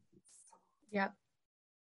solutions? Yeah.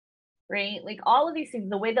 Right? Like all of these things,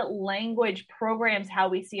 the way that language programs how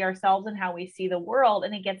we see ourselves and how we see the world,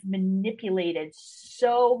 and it gets manipulated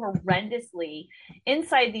so horrendously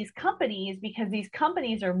inside these companies because these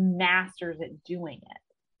companies are masters at doing it.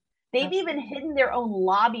 They've even hidden their own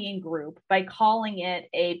lobbying group by calling it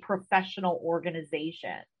a professional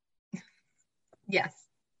organization. Yes.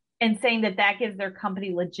 And saying that gives their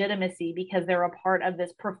company legitimacy because they're a part of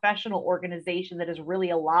this professional organization that is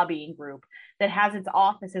really a lobbying group that has its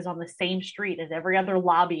offices on the same street as every other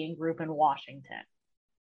lobbying group in Washington.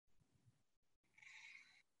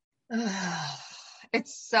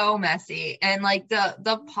 It's so messy. And like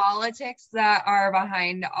the politics that are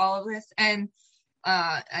behind all of this, and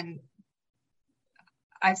I've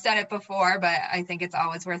said it before, but I think it's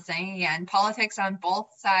always worth saying again, politics on both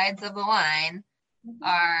sides of the line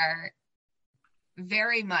are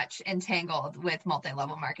very much entangled with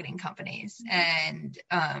multi-level marketing companies. And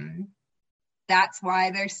that's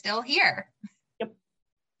why they're still here. Yep.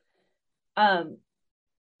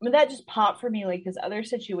 But that just popped for me, like this other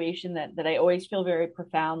situation that I always feel very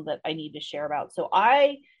profound that I need to share about. So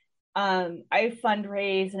I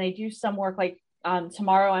fundraise and I do some work, like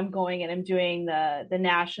tomorrow I'm going and I'm doing the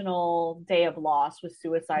National Day of Loss with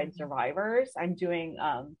suicide survivors. I'm doing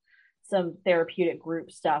some therapeutic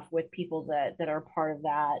group stuff with people that are part of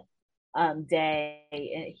that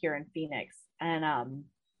day here in Phoenix. And I'm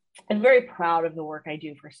very proud of the work I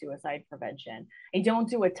do for suicide prevention. I don't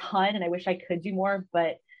do a ton and I wish I could do more,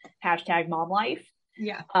 but hashtag mom life.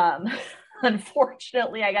 Yeah.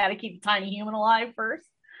 Unfortunately, I got to keep a tiny human alive first.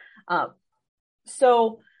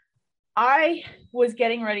 So I was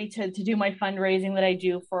getting ready to do my fundraising that I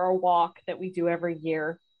do for our walk that we do every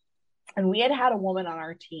year. And we had a woman on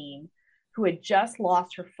our team who had just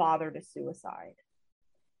lost her father to suicide.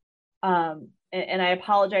 and I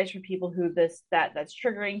apologize for people who that's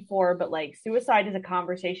triggering for, but like suicide is a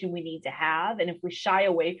conversation we need to have. And if we shy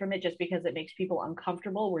away from it just because it makes people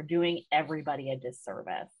uncomfortable, we're doing everybody a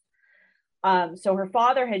disservice. So her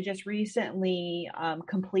father had just recently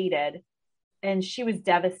completed, and she was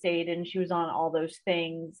devastated, and she was on all those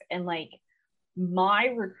things. And like my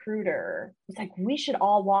recruiter was like, we should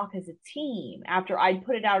all walk as a team after I'd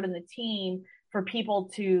put it out in the team for people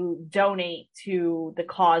to donate to the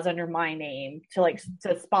cause under my name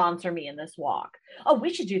to sponsor me in this walk. Oh,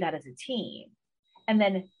 we should do that as a team. And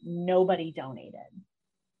then nobody donated.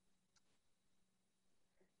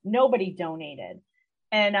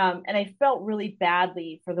 And I felt really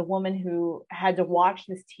badly for the woman who had to watch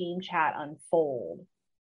this team chat unfold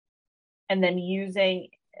and then using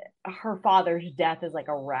her father's death as like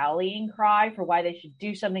a rallying cry for why they should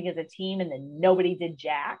do something as a team, and then nobody did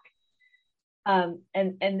jack. My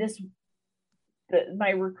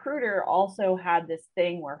recruiter also had this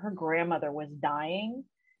thing where her grandmother was dying,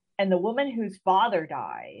 and the woman whose father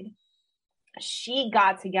died, she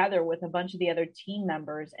got together with a bunch of the other team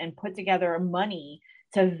members and put together money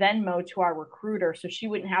to Venmo to our recruiter so she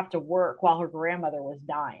wouldn't have to work while her grandmother was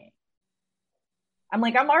dying. I'm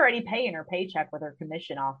like, I'm already paying her paycheck with her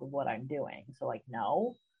commission off of what I'm doing. So like,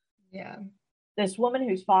 no. Yeah. This woman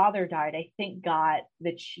whose father died, I think, got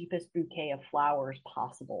the cheapest bouquet of flowers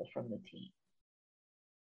possible from the team.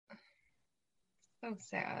 So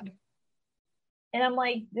sad. And I'm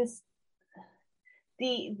like, the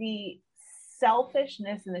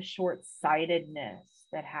selfishness and the short-sightedness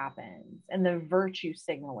that happens and the virtue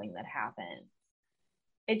signaling that happens,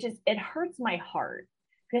 it hurts my heart,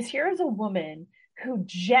 because here's a woman who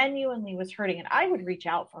genuinely was hurting, and I would reach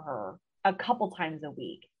out for her a couple times a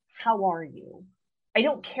week. How are you? I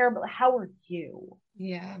don't care, but how are you?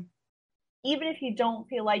 Yeah. Even if you don't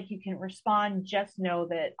feel like you can respond, just know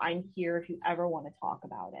that I'm here if you ever want to talk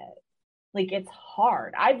about it. Like, it's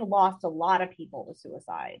hard. I've lost a lot of people to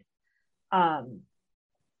suicide. And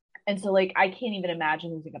so like, I can't even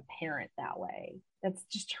imagine losing a parent that way. That's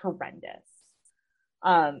just horrendous.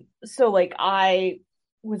 So like, I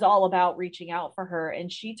was all about reaching out for her,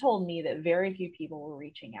 and she told me that very few people were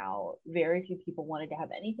reaching out. Very few people wanted to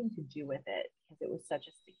have anything to do with it because it was such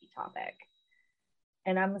a sticky topic.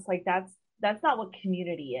 And I'm just like, that's not what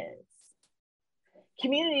community is.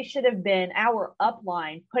 Community should have been our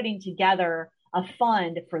upline putting together a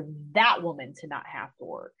fund for that woman to not have to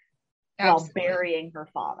work. Absolutely. While burying her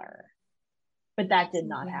father. But that did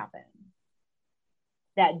not happen.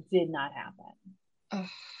 That did not happen. Ugh.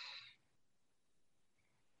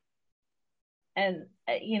 And,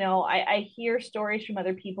 you know, I hear stories from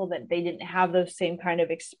other people that they didn't have those same kind of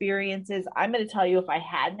experiences. I'm going to tell you, if I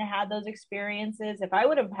hadn't had those experiences, if I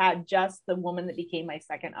would have had just the woman that became my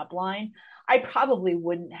second upline, I probably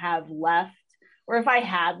wouldn't have left. Or if I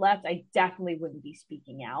had left, I definitely wouldn't be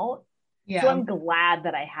speaking out. Yeah. So I'm glad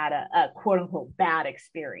that I had a quote unquote bad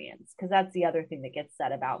experience, because that's the other thing that gets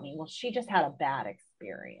said about me. Well, she just had a bad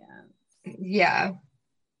experience. Yeah.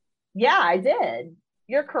 Yeah, I did.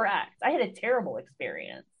 You're correct. I had a terrible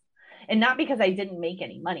experience. And not because I didn't make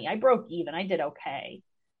any money. I broke even. I did okay.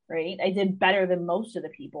 Right? I did better than most of the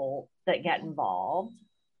people that get involved.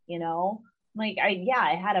 You know? Like,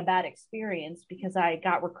 I had a bad experience because I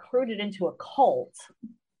got recruited into a cult.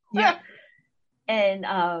 Yeah. And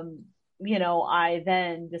you know, I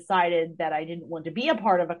then decided that I didn't want to be a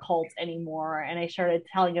part of a cult anymore. And I started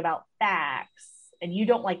telling about facts, and you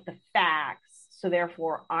don't like the facts, so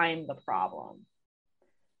therefore I'm the problem.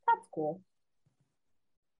 That's cool.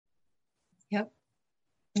 Yep.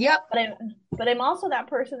 But I'm also that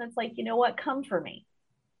person that's like, you know what? Come for me.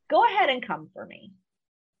 Go ahead and come for me.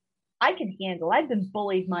 I can handle. I've been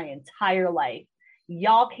bullied my entire life. You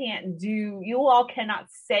all cannot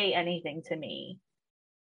say anything to me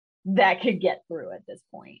that could get through at this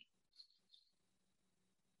point.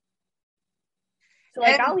 So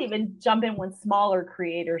like, I'll even jump in when smaller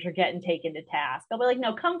creators are getting taken to task. I'll be like,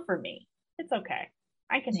 no, come for me. It's okay.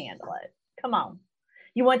 I can handle it. Come on.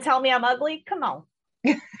 You want to tell me I'm ugly? Come on.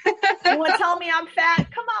 You want to tell me I'm fat?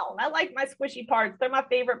 Come on. I like my squishy parts. They're my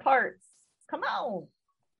favorite parts. Come on.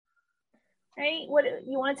 Right? What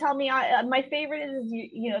you want to tell me? My favorite is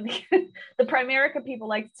you know the Primerica people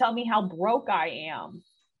like to tell me how broke I am.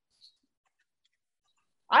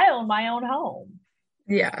 I own my own home.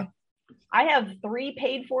 Yeah. I have 3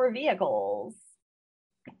 paid for vehicles.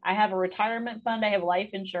 I have a retirement fund. I have life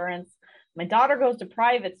insurance. My daughter goes to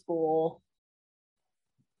private school.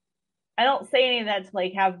 I don't say any of that to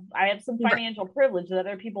like I have some financial privilege that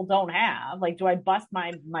other people don't have. Like, do I bust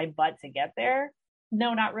my butt to get there?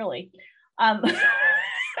 No, not really. My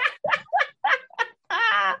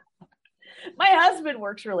My husband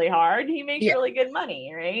works really hard. He makes really good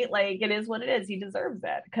money, right? Like, it is what it is. He deserves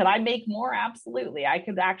it. Could I make more? Absolutely. I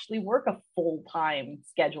could actually work a full-time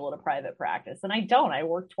schedule at a private practice, and I don't. I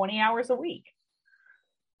work 20 hours a week.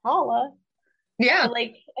 Holla. Yeah.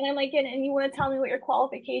 And I'm like, and you want to tell me what your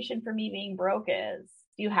qualification for me being broke is?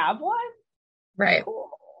 Do you have one? Right.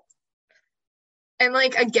 Cool. And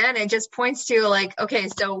like, again, it just points to like, okay,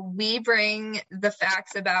 so we bring the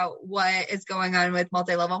facts about what is going on with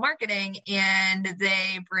multi-level marketing, and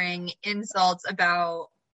they bring insults about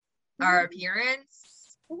our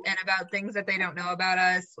appearance and about things that they don't know about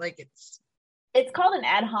us. Like, it's called an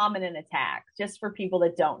ad hominem attack, just for people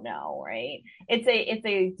that don't know, right? It's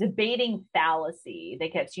a debating fallacy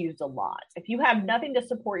that gets used a lot. If you have nothing to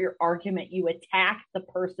support your argument, you attack the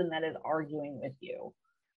person that is arguing with you.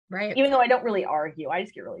 Right. Even though I don't really argue, I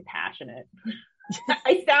just get really passionate.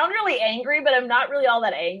 I sound really angry, but I'm not really all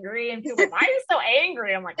that angry. And people are like, why are you so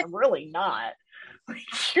angry? I'm like, I'm really not.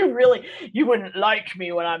 You wouldn't like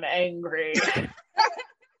me when I'm angry.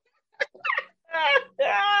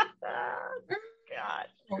 God.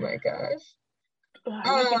 Oh my gosh. You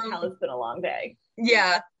can tell it's been a long day.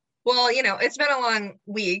 Yeah. Well, it's been a long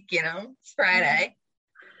week, it's Friday.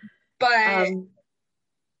 But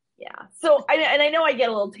yeah. So I know I get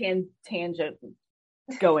a little tangent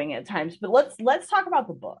going at times, but let's talk about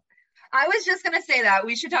the book. I was just gonna say that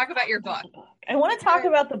we should talk about your book. I want to talk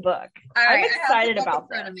about the book. I'm excited about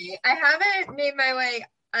that. I haven't made my way.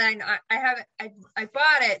 And I haven't. I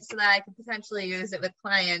bought it so that I could potentially use it with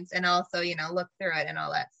clients and also, look through it and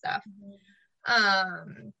all that stuff.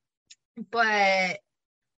 But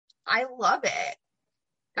I love it.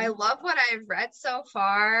 I love what I've read so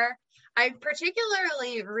far. I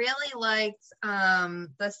particularly really liked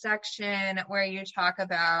the section where you talk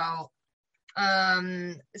about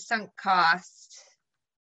sunk cost.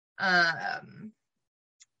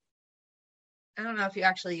 I don't know if you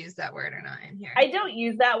actually use that word or not in here. I don't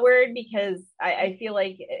use that word because I feel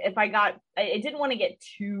like if I didn't want to get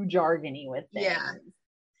too jargony with things. Yeah.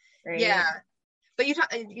 Right? Yeah. But you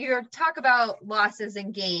talk about losses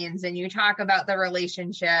and gains, and you talk about the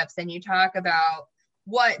relationships, and you talk about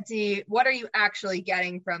what are you actually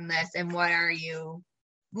getting from this, and what are you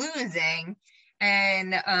losing?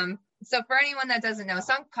 And so for anyone that doesn't know,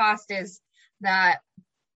 sunk cost is that.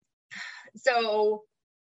 So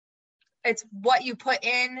it's what you put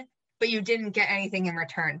in, but you didn't get anything in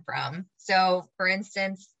return from. So for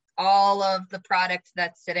instance, all of the product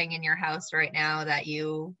that's sitting in your house right now that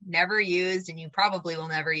you never used and you probably will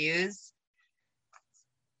never use,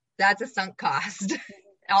 that's a sunk cost.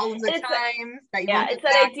 All of the time that you it's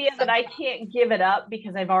that idea that I can't give it up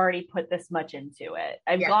because I've already put this much into it.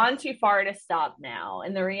 I've gone too far to stop now.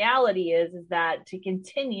 And the reality is that to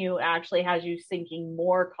continue actually has you sinking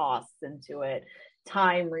more costs into it.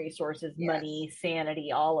 Time, resources, money,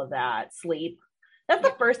 sanity, all of that, sleep. That's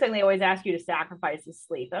the first thing they always ask you to sacrifice is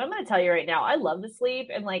sleep. And I'm going to tell you right now, I love to sleep.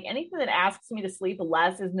 And like anything that asks me to sleep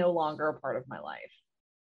less is no longer a part of my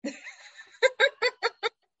life.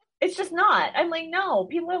 It's just not. I'm like, no,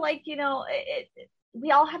 people are like,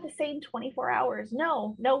 we all have the same 24 hours.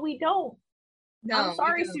 No, we don't. No, I'm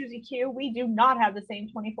sorry, Susie Q. We do not have the same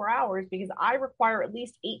 24 hours because I require at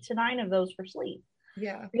least 8 to 9 of those for sleep.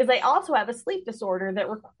 Yeah. Because I also have a sleep disorder that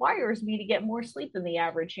requires me to get more sleep than the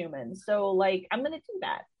average human. So like, I'm going to do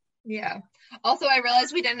that. Yeah. Also, I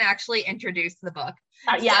realized we didn't actually introduce the book.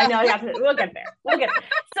 I know. We'll get there.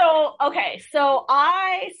 So, okay. So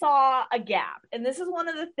I saw a gap, and this is one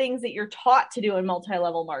of the things that you're taught to do in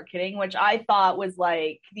multi-level marketing, which I thought was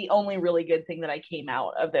like the only really good thing that I came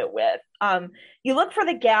out of it with. You look for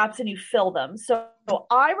the gaps and you fill them. So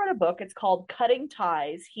I read a book. It's called Cutting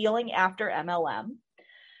Ties, Healing After MLM.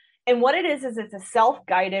 And what it is it's a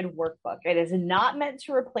self-guided workbook. It is not meant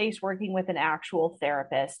to replace working with an actual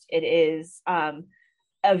therapist. It is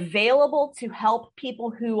available to help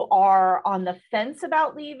people who are on the fence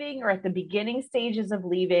about leaving or at the beginning stages of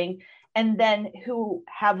leaving, and then who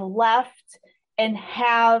have left and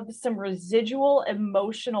have some residual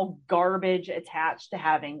emotional garbage attached to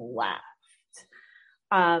having left.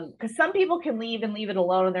 Because some people can leave and leave it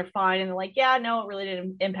alone and they're fine. And they're like, yeah, no, it really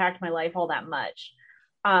didn't impact my life all that much.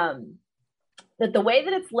 But the way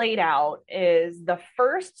that it's laid out is the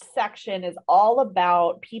first section is all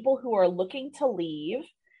about people who are looking to leave.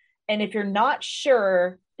 And if you're not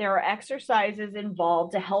sure, there are exercises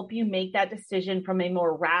involved to help you make that decision from a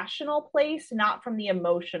more rational place, not from the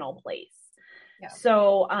emotional place. Yeah.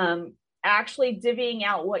 So actually divvying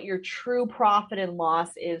out what your true profit and loss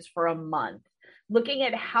is for a month. looking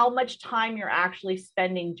at how much time you're actually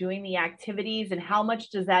spending doing the activities and how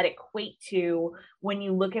much does that equate to when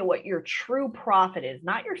you look at what your true profit is,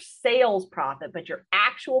 not your sales profit, but your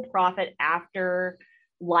actual profit after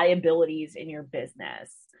liabilities in your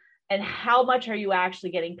business. And how much are you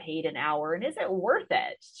actually getting paid an hour? And is it worth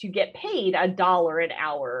it to get paid $1 an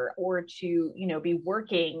hour or to, you know, be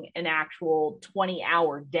working an actual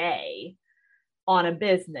 20-hour day on a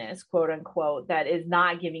business, quote unquote, that is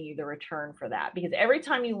not giving you the return for that? Because every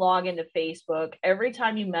time you log into Facebook, every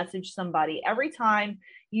time you message somebody, every time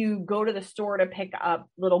you go to the store to pick up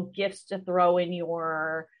little gifts to throw in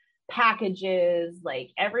your packages, like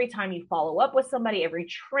every time you follow up with somebody, every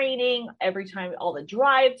training, every time, all the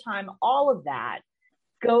drive time, all of that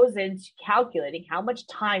goes into calculating how much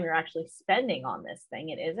time you're actually spending on this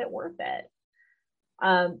thing and is it worth it.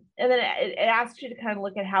 And then it asks you to kind of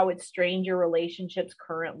look at how it strained your relationships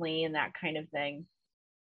currently and that kind of thing.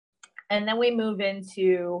 And then we move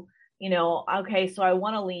into, you know, okay, so I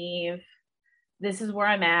want to leave. This is where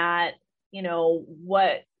I'm at. You know,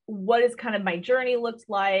 what is kind of my journey looks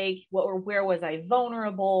like? Where was I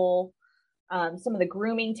vulnerable? Some of the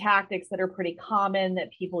grooming tactics that are pretty common that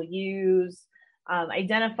people use,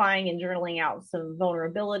 identifying and journaling out some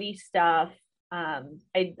vulnerability stuff.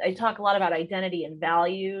 I talk a lot about identity and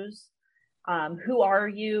values. Who are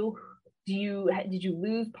you? Did you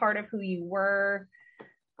lose part of who you were?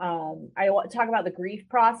 I talk about the grief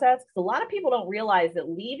process because a lot of people don't realize that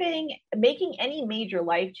making any major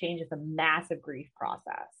life change is a massive grief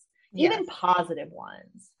process, yes. Even positive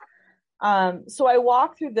ones. So I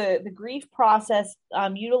walk through the grief process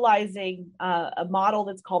utilizing a model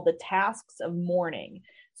that's called the tasks of mourning.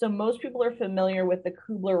 So most people are familiar with the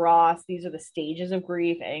Kubler-Ross. These are the stages of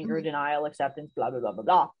grief: anger, denial, acceptance, blah, blah, blah, blah,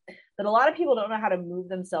 blah. But a lot of people don't know how to move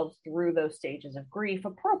themselves through those stages of grief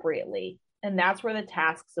appropriately. And that's where the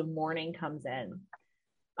tasks of mourning comes in.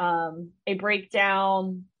 I break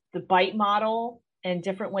down the BITE model and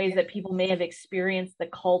different ways that people may have experienced the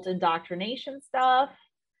cult indoctrination stuff,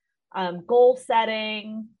 goal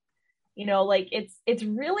setting. You know, like it's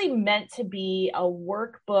really meant to be a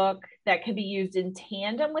workbook that can be used in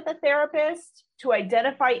tandem with a therapist to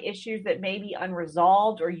identify issues that may be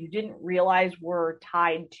unresolved or you didn't realize were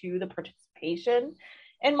tied to the participation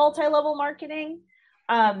in multi-level marketing.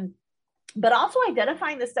 But also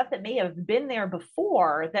identifying the stuff that may have been there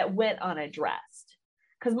before that went unaddressed.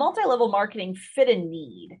 Because multi-level marketing fit a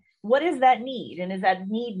need. What is that need? And is that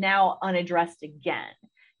need now unaddressed again?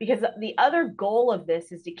 Because the other goal of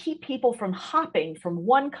this is to keep people from hopping from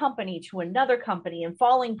one company to another company and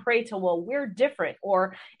falling prey to, well, we're different,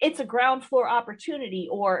 or it's a ground floor opportunity,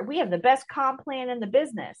 or we have the best comp plan in the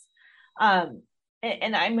business.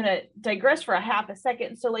 And I'm going to digress for a half a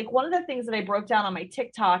second. So like one of the things that I broke down on my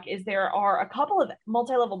TikTok is there are a couple of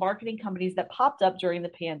multi-level marketing companies that popped up during the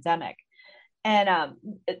pandemic. And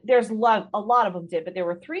there's a lot of them did, but there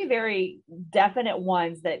were 3 very definite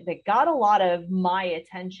ones that got a lot of my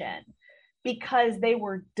attention because they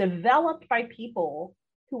were developed by people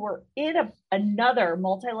who were in another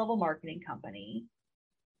multi-level marketing company.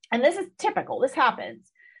 And this is typical. This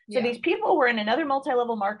happens. So these people were in another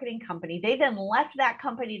multi-level marketing company. They then left that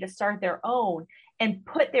company to start their own and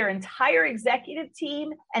put their entire executive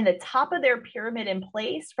team and the top of their pyramid in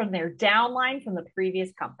place from their downline from the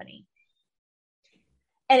previous company.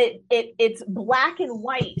 And it's black and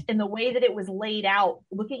white in the way that it was laid out,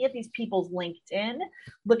 looking at these people's LinkedIn,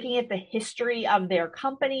 looking at the history of their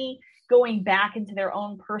company, going back into their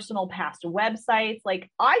own personal past websites. Like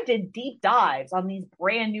I did deep dives on these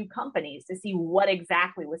brand new companies to see what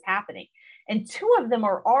exactly was happening. And 2 of them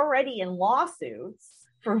are already in lawsuits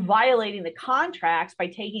for violating the contracts by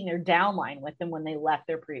taking their downline with them when they left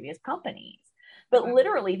their previous companies. But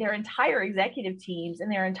literally their entire executive teams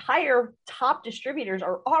and their entire top distributors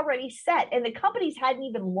are already set. And the companies hadn't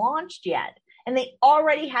even launched yet. And they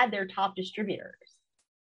already had their top distributors.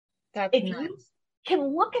 That's if nice. You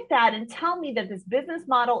can look at that and tell me that this business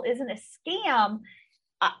model isn't a scam,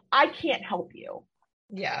 I can't help you.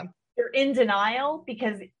 Yeah. You're in denial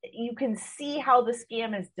because you can see how the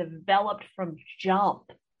scam is developed from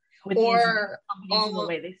jump with these companies and the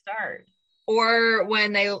way they start. Or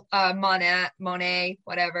when they Monet,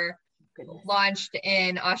 whatever, launched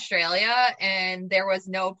in Australia and there was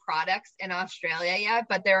no products in Australia yet,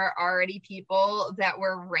 but there are already people that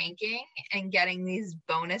were ranking and getting these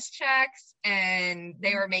bonus checks and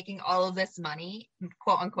they were making all of this money,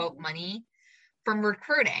 quote unquote money, from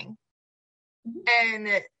recruiting. And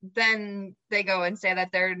then they go and say that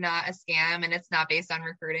they're not a scam and it's not based on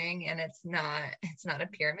recruiting and it's not a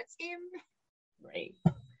pyramid scheme. Right.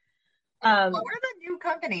 What were the new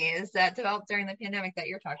companies that developed during the pandemic that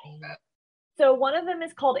you're talking about? So one of them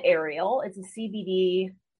is called Ariel. It's a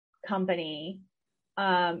CBD company.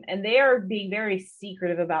 And they are being very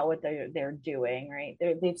secretive about what they're doing, right?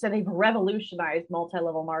 They've said they've revolutionized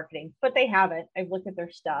multi-level marketing, but they haven't. I've looked at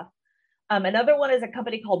their stuff. Another one is a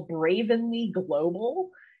company called Bravenly Global.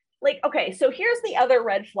 Like, okay, so here's the other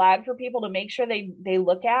red flag for people to make sure they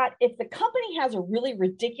look at. If the company has a really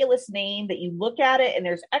ridiculous name that you look at it and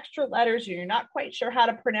there's extra letters and you're not quite sure how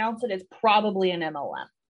to pronounce it, it's probably an MLM.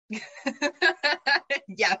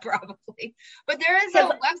 Yeah, probably. But there is a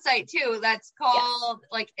website too that's called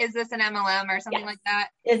like, is this an MLM or something like that?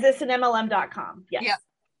 Is this an MLM.com? Yes. Yep.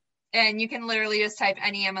 And you can literally just type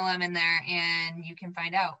any MLM in there and you can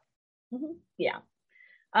find out. Mm-hmm. Yeah.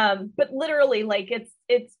 But literally, like,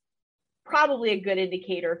 it's probably a good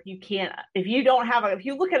indicator if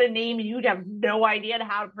you look at a name and you have no idea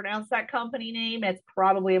how to pronounce that company name, it's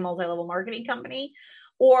probably a multi-level marketing company.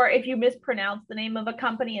 Or if you mispronounce the name of a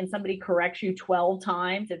company and somebody corrects you 12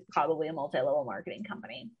 times, it's probably a multi-level marketing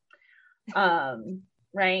company.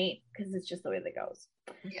 Right? Because it's just the way that goes.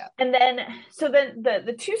 Yeah. And then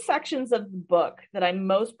the two sections of the book that I'm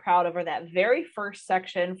most proud of are that very first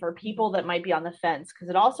section for people that might be on the fence, because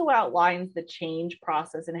it also outlines the change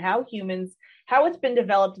process and how it's been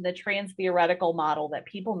developed in the trans-theoretical model that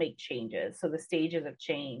people make changes. So the stages of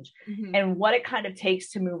change, mm-hmm. and what it kind of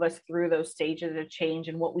takes to move us through those stages of change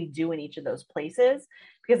and what we do in each of those places,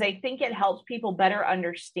 because I think it helps people better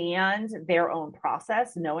understand their own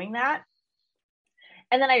process, knowing that.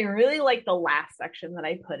 And then I really like the last section that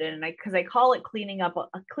I put in, because I call it cleaning up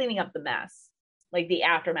the mess, like the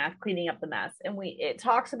aftermath, cleaning up the mess. And it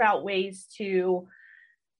talks about ways to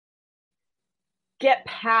get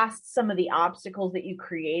past some of the obstacles that you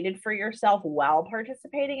created for yourself while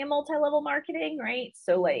participating in multi-level marketing, right?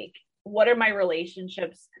 So like, what are my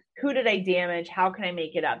relationships? Who did I damage? How can I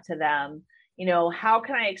make it up to them? You know, how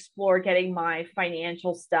can I explore getting my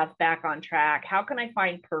financial stuff back on track? How can I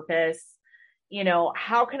find purpose? You know,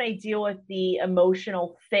 how can I deal with the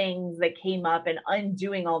emotional things that came up and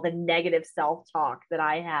undoing all the negative self-talk that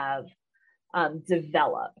I have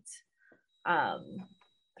developed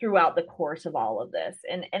throughout the course of all of this.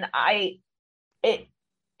 And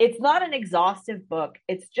it's not an exhaustive book.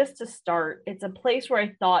 It's just a start. It's a place where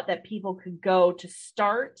I thought that people could go to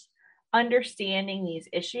start understanding these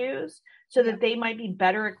issues so that they might be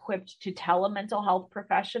better equipped to tell a mental health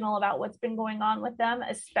professional about what's been going on with them,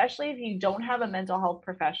 especially if you don't have a mental health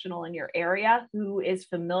professional in your area who is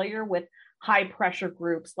familiar with high pressure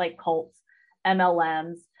groups like cults,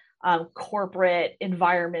 MLMs, corporate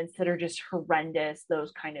environments that are just horrendous,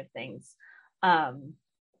 those kind of things.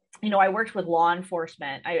 You know, I worked with law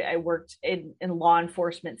enforcement. I worked in law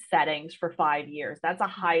enforcement settings for 5 years. That's a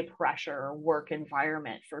high pressure work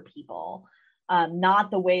environment for people.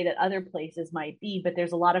 Not the way that other places might be, but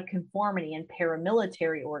there's a lot of conformity in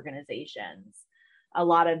paramilitary organizations. A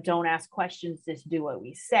lot of don't ask questions, just do what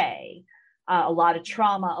we say. A lot of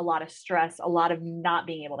trauma, a lot of stress, a lot of not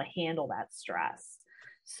being able to handle that stress.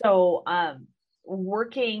 So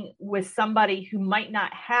working with somebody who might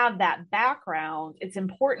not have that background, it's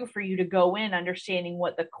important for you to go in understanding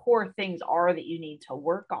what the core things are that you need to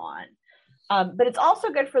work on. But it's also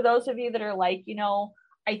good for those of you that are like, you know,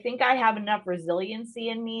 I think I have enough resiliency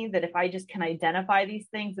in me that if I just can identify these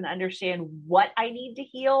things and understand what I need to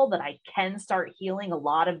heal, that I can start healing a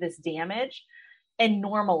lot of this damage and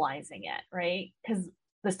normalizing it, right? Because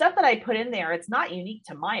the stuff that I put in there, it's not unique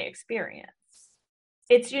to my experience.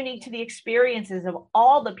 It's unique to the experiences of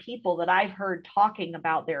all the people that I've heard talking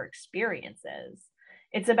about their experiences.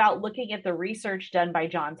 It's about looking at the research done by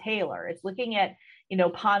John Taylor. It's looking at, you know,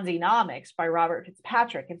 Ponzinomics by Robert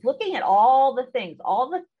Fitzpatrick. It's looking at all the things,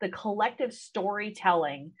 all the collective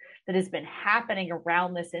storytelling that has been happening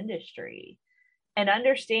around this industry and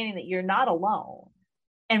understanding that you're not alone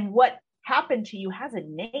and what happened to you has a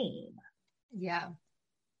name. Yeah.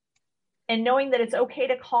 And knowing that it's okay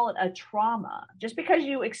to call it a trauma. Just because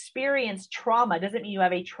you experience trauma doesn't mean you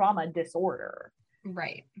have a trauma disorder.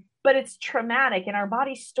 Right. But it's traumatic and our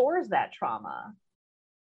body stores that trauma.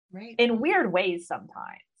 Right. In weird ways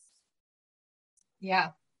sometimes. Yeah.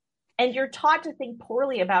 And you're taught to think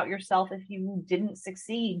poorly about yourself if you didn't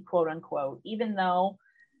succeed, quote unquote, even though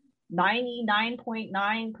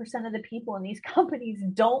 99.9% of the people in these companies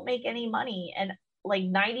don't make any money and like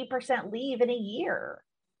 90% leave in a year.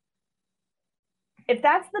 If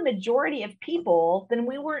that's the majority of people, then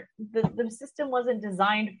the system wasn't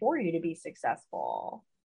designed for you to be successful.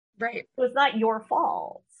 Right. So it's not your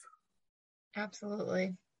fault.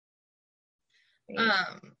 Absolutely.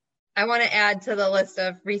 I want to add to the list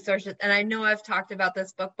of resources, and I know I've talked about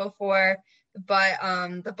this book before, but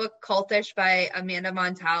the book Cultish by Amanda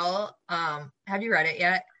Montell, have you read it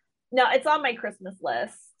yet? No, it's on my Christmas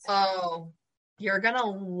list. Oh, you're gonna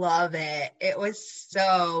love it. It was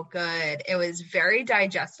so good. It was very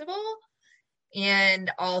digestible and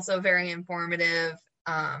also very informative.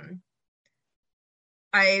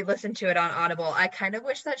 I listened to it on Audible. I kind of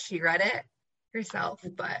wish that she read it herself,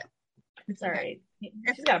 but it's all right.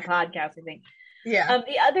 She's got a podcast, I think. Yeah.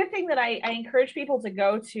 The other thing that I encourage people to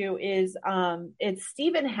go to is it's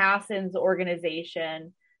Stephen Hassan's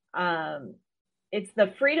organization. It's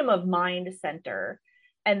the Freedom of Mind Center.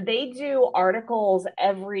 And they do articles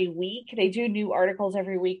every week. They do new articles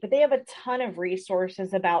every week, but they have a ton of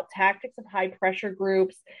resources about tactics of high pressure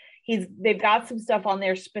groups. They've got some stuff on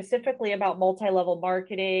there specifically about multi-level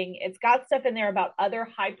marketing. It's got stuff in there about other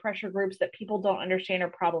high pressure groups that people don't understand are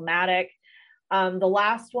problematic. The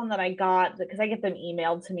last one that I got, because I get them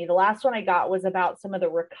emailed to me, the last one I got was about some of the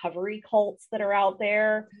recovery cults that are out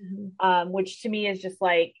there, which to me is just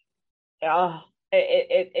like,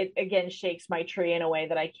 it again shakes my tree in a way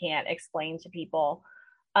that I can't explain to people.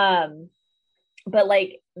 But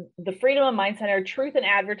like the Freedom of Mind Center,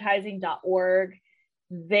 truthandadvertising.org,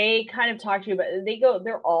 they kind of talk to you about,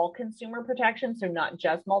 they're all consumer protection, so not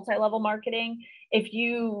just multi-level marketing. If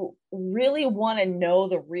you really want to know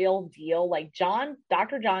the real deal, like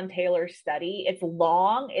Dr. John Taylor's study, it's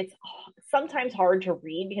long, it's sometimes hard to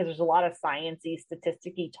read because there's a lot of sciencey,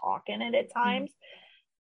 statisticky talk in it at times,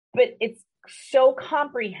 but it's so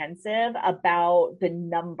comprehensive about the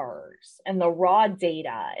numbers and the raw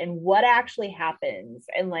data and what actually happens.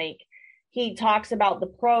 And like, he talks about the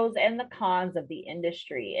pros and the cons of the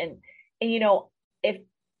industry. And you know, if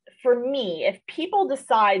people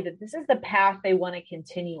decide that this is the path they want to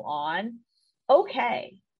continue on,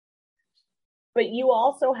 okay. But you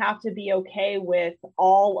also have to be okay with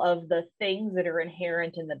all of the things that are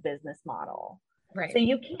inherent in the business model. Right. So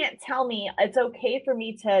you can't tell me it's okay for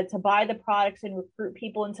me to buy the products and recruit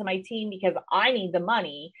people into my team because I need the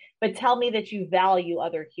money, but tell me that you value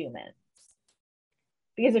other humans.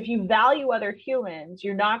 Because if you value other humans,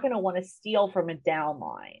 you're not going to want to steal from a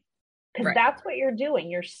downline. Because that's what you're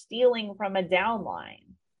doing. You're stealing from a downline.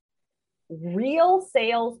 Real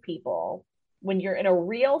salespeople, when you're in a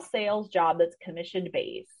real sales job that's commission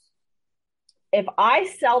based, if I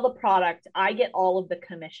sell the product, I get all of the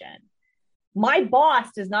commission. My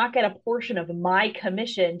boss does not get a portion of my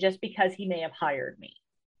commission just because he may have hired me.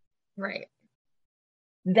 Right.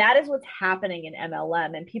 That is what's happening in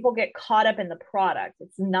MLM, and people get caught up in the product.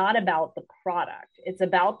 It's not about the product. It's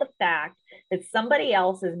about the fact that somebody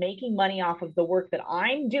else is making money off of the work that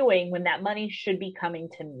I'm doing when that money should be coming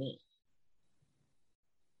to me.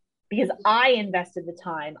 Because I invested the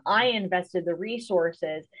time, I invested the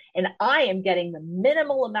resources, and I am getting the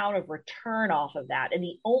minimal amount of return off of that. And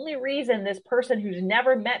the only reason this person who's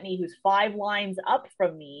never met me, who's 5 lines up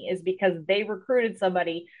from me, is because they recruited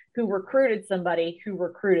somebody who recruited somebody who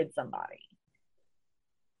recruited somebody.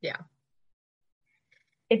 Yeah.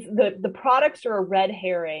 It's the products are a red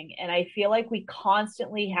herring. And I feel like we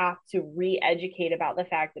constantly have to re-educate about the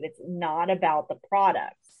fact that it's not about the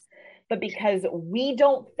products. But because we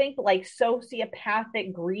don't think like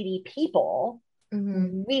sociopathic, greedy people,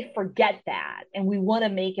 we forget that. And we want to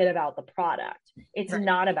make it about the product. It's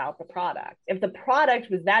not about the product. If the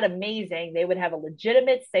product was that amazing, they would have a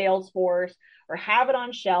legitimate sales force or have it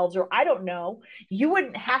on shelves, or I don't know, you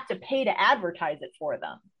wouldn't have to pay to advertise it for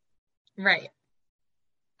them. Right.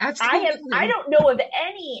 Absolutely. I don't know of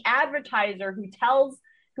any advertiser who tells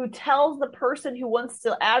the person who wants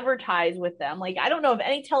to advertise with them, like, I don't know of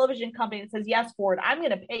any television company that says, yes, Ford, I'm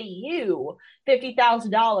going to pay you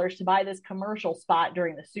 $50,000 to buy this commercial spot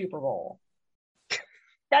during the Super Bowl.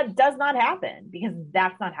 That does not happen because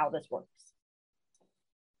that's not how this works.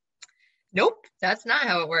 Nope, that's not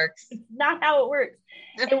how it works. It's not how it works.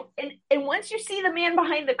 and once you see the man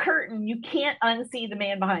behind the curtain, you can't unsee the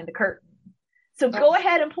man behind the curtain. So go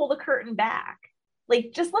ahead and pull the curtain back.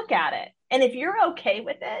 Like, just look at it. And if you're okay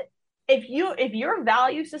with it, if your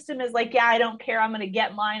value system is like, yeah, I don't care, I'm going to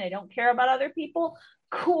get mine, I don't care about other people,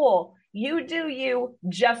 cool. You do you,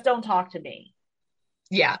 just don't talk to me.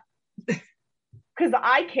 Yeah. Because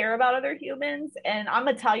I care about other humans and I'm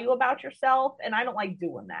going to tell you about yourself, and I don't like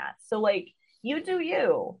doing that. So like, you do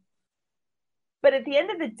you. But at the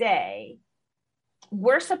end of the day,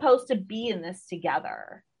 we're supposed to be in this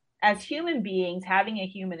together as human beings, having a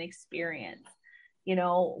human experience. You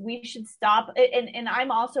know, we should stop. And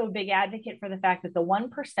I'm also a big advocate for the fact that the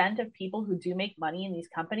 1% of people who do make money in these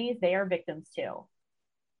companies, they are victims too.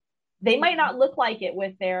 They might not look like it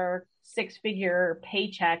with their 6-figure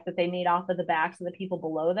paycheck that they made off of the backs of the people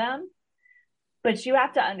below them. But you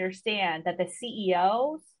have to understand that the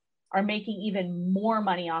CEOs are making even more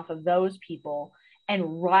money off of those people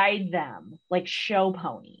and ride them like show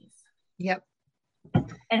ponies. Yep.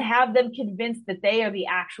 And have them convinced that they are the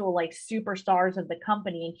actual like superstars of the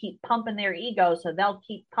company and keep pumping their ego, so they'll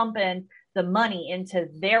keep pumping the money into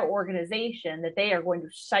their organization that they are going to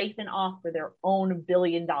siphon off for their own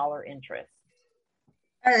billion-dollar interests.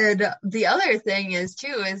 And the other thing is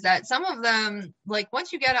too, is that some of them, like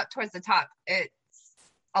once you get up towards the top, it's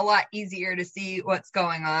a lot easier to see what's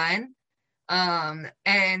going on.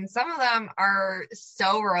 And some of them are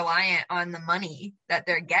so reliant on the money that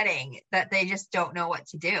they're getting that they just don't know what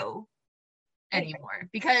to do anymore.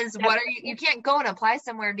 Because what are you can't go and apply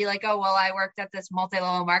somewhere and be like, oh, well, I worked at this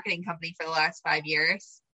multi-level marketing company for the last 5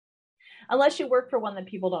 years. Unless you work for one that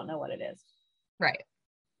people don't know what it is. Right.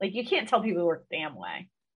 Like you can't tell people who work at Amway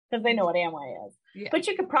because they know what Amway is. Yeah. But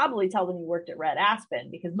you could probably tell them you worked at Red Aspen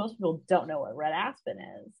because most people don't know what Red Aspen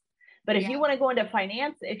is. But if you want to go into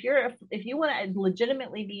finance, if you want to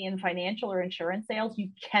legitimately be in financial or insurance sales, you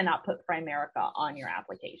cannot put Primerica on your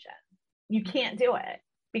application. You can't do it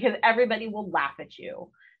because everybody will laugh at you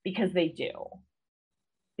because they do,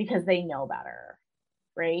 because they know better,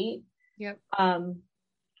 right? Yep.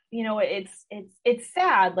 You know, it's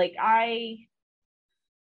sad. Like I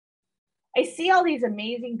see all these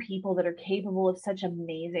amazing people that are capable of such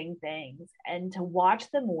amazing things, and to watch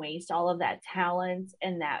them waste all of that talent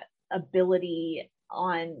and that ability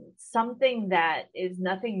on something that is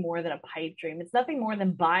nothing more than a pipe dream. It's nothing more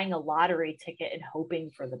than buying a lottery ticket and hoping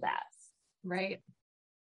for the best. Right.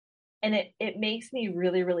 And it makes me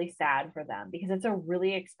really, really sad for them because it's a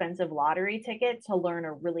really expensive lottery ticket to learn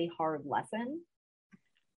a really hard lesson.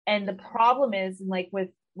 And the problem is like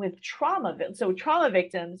with trauma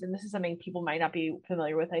victims, and this is something people might not be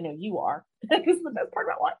familiar with. I know you are. This is the best part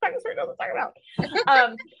about what I'm talking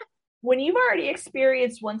about. When you've already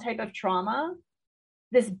experienced one type of trauma,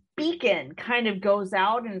 this beacon kind of goes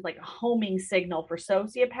out and is like a homing signal for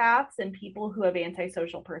sociopaths and people who have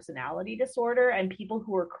antisocial personality disorder and people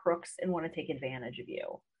who are crooks and want to take advantage of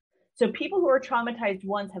you. So people who are traumatized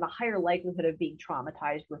once have a higher likelihood of being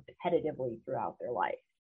traumatized repetitively throughout their life.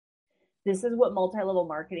 This is what multi-level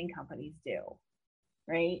marketing companies do.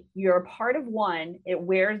 Right? You're a part of one, it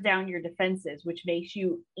wears down your defenses, which makes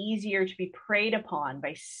you easier to be preyed upon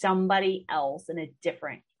by somebody else in a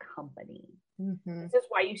different company. Mm-hmm. This is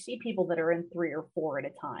why you see people that are in 3 or 4 at a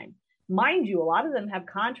time. Mind you, a lot of them have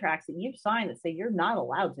contracts that you've signed that say you're not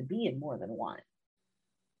allowed to be in more than one.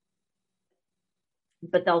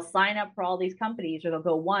 But they'll sign up for all these companies, or they'll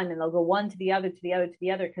go one and they'll go one to the other, to the other, to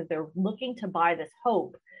the other, because they're looking to buy this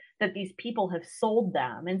hope that these people have sold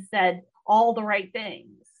them and said all the right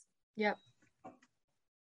things. Yep.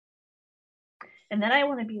 And then I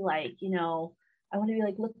want to be like,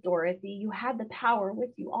 look, Dorothy, you had the power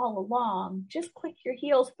with you all along. Just click your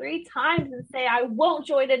heels 3 times and say, I won't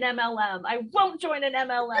join an MLM. I won't join an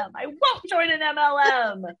MLM. I won't join an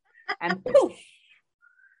MLM. And poof,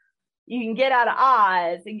 you can get out of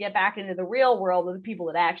Oz and get back into the real world with the people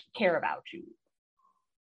that actually care about you.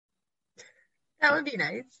 That would be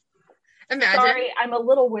nice. Imagine. Sorry, I'm a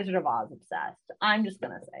little Wizard of Oz obsessed. I'm just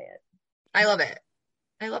going to say it. I love it.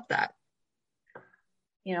 I love that.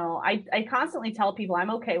 You know, I constantly tell people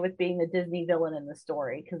I'm okay with being the Disney villain in the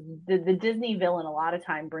story because the Disney villain a lot of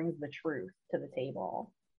time brings the truth to the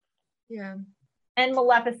table. Yeah. And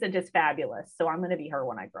Maleficent is fabulous, so I'm going to be her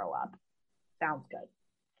when I grow up. Sounds good.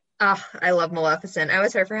 Oh, I love Maleficent. I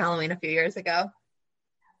was her for Halloween a few years ago.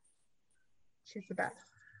 She's the best.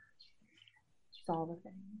 She's all the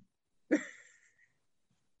things.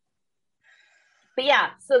 But yeah,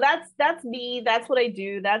 so that's me. That's what I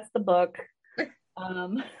do. That's the book.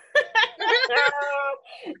 And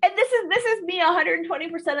this is me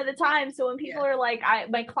 120% of the time. So when people are like,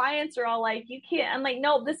 my clients are all like, you can't. I'm like,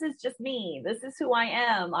 no, this is just me. This is who I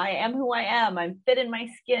am. I am who I am. I'm fit in my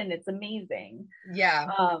skin. It's amazing. Yeah.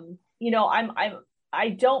 I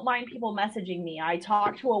don't mind people messaging me. I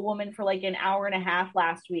talked to a woman for like an hour and a half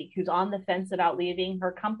last week who's on the fence about leaving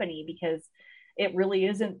her company because it really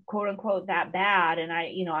isn't quote unquote that bad. And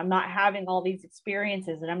I'm not having all these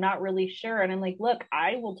experiences and I'm not really sure. And I'm like, look,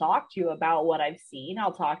 I will talk to you about what I've seen.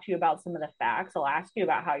 I'll talk to you about some of the facts. I'll ask you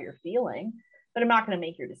about how you're feeling, but I'm not going to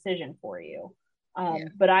make your decision for you.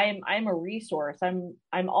 But I'm a resource.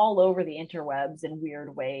 I'm all over the interwebs in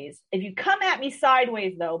weird ways. If you come at me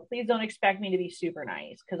sideways though, please don't expect me to be super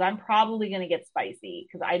nice because I'm probably going to get spicy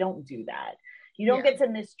because I don't do that. You don't get to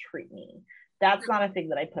mistreat me. That's not a thing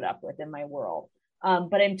that I put up with in my world.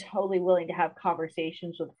 But I'm totally willing to have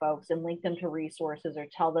conversations with folks and link them to resources or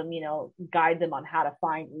tell them, guide them on how to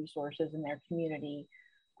find resources in their community.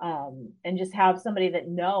 And just have somebody that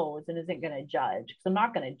knows and isn't going to judge. Because I'm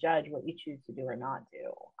not going to judge what you choose to do or not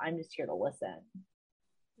do. I'm just here to listen.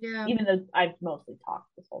 Yeah. Even though I've mostly talked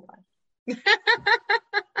this whole time.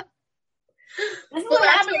 This is what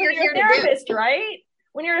happens when you're a therapist, right?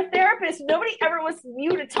 When you're a therapist, nobody ever wants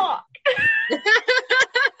you to talk.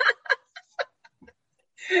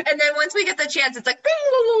 And then once we get the chance, it's like,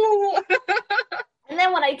 and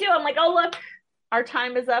then when I do, I'm like, oh, look, our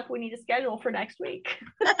time is up. We need to schedule for next week.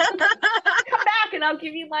 Come back and I'll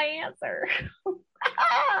give you my answer.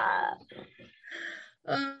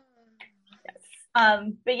 Yes.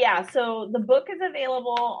 But yeah, so the book is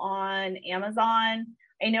available on Amazon.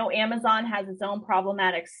 I know Amazon has its own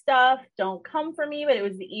problematic stuff. Don't come for me, but it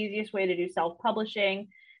was the easiest way to do self-publishing.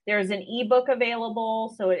 There's an ebook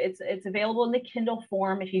available, so it's available in the Kindle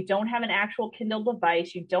form. If you don't have an actual Kindle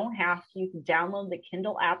device, you don't have to. You can download the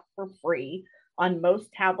Kindle app for free on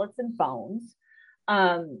most tablets and phones.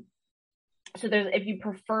 So if you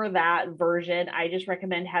prefer that version, I just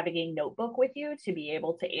recommend having a notebook with you to be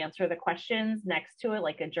able to answer the questions next to it,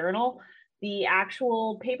 like a journal. The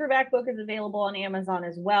actual paperback book is available on Amazon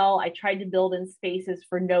as well. I tried to build in spaces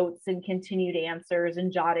for notes and continued answers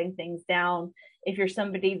and jotting things down. If you're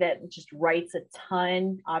somebody that just writes a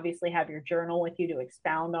ton, obviously have your journal with you to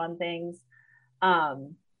expound on things.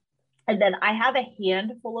 And then I have a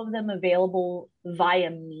handful of them available via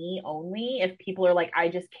me only. If people are like, I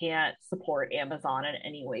just can't support Amazon in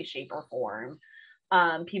any way, shape, or form,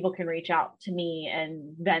 people can reach out to me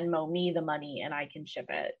and Venmo me the money and I can ship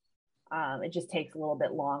it. It just takes a little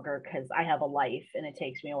bit longer because I have a life and it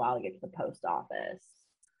takes me a while to get to the post office.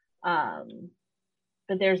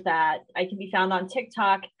 But there's that. I can be found on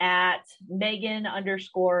TikTok at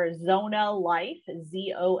Megan_Zonalife, ZONALIFE.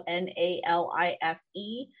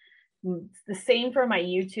 It's the same for my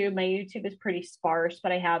YouTube. My YouTube is pretty sparse,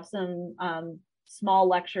 but I have some small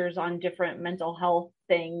lectures on different mental health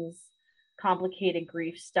things, complicated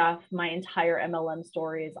grief stuff. My entire MLM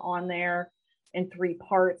story is on there in 3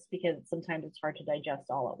 parts because sometimes it's hard to digest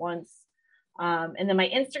all at once. And then my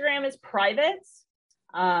Instagram is private,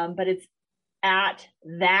 but it's at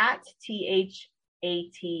that THAT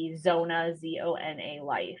Zona ZONA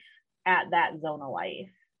life, at that Zona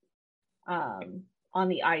life, on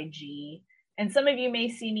the IG. And some of you may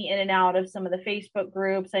see me in and out of some of the Facebook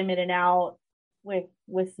groups. I'm in and out with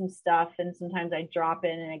some stuff, and sometimes I drop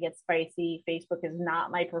in and I get spicy. Facebook is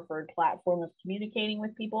not my preferred platform of communicating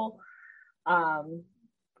with people,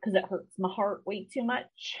 because it hurts my heart way too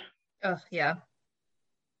much. Oh yeah.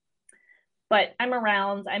 But I'm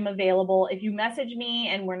around, I'm available. If you message me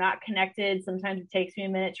and we're not connected, sometimes it takes me a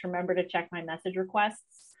minute to remember to check my message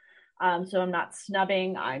requests. So I'm not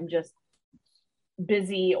snubbing, I'm just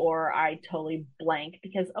busy, or I totally blank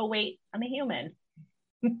because, oh wait, I'm a human.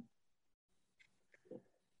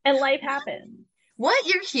 And life happens. What?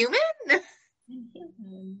 You're human? I'm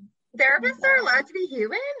human. Therapists are allowed to be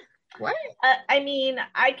human? What? I mean,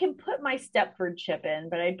 I can put my Stepford chip in,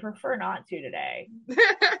 but I prefer not to today.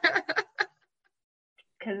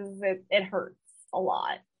 Because it hurts a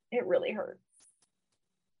lot. It really hurts.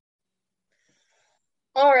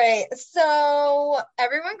 All right. So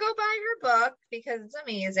everyone go buy her book because it's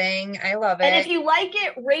amazing. I love it. And if you like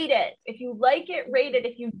it, rate it. If you like it, rate it.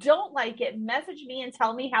 If you don't like it, message me and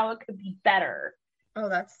tell me how it could be better. Oh,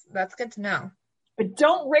 that's good to know. But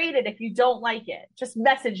don't rate it if you don't like it. Just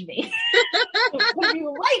message me. If you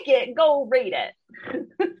like it, go rate it.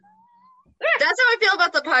 That's how I feel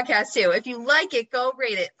about the podcast too. If you like it, go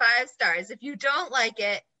rate it 5 stars. If you don't like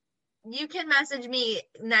it, you can message me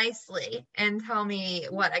nicely and tell me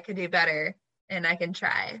what I could do better, and I can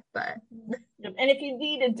try. But and if you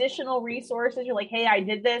need additional resources, you're like, hey, I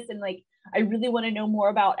did this and like I really want to know more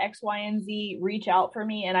about X, Y, and Z, reach out for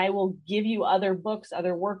me and I will give you other books,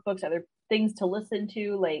 other workbooks, other things to listen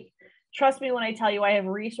to. Like, trust me when I tell you I have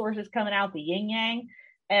resources coming out the yin yang.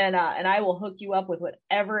 And I will hook you up with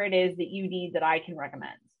whatever it is that you need that I can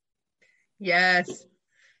recommend. Yes.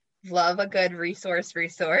 Love a good resource.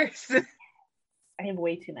 I have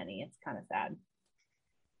way too many. It's kind of sad.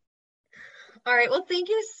 All right. Well, thank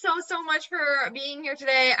you so much for being here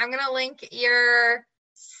today. I'm going to link your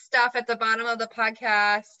stuff at the bottom of the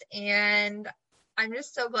podcast. And I'm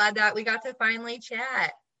just so glad that we got to finally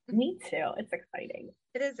chat. Me too. It's exciting.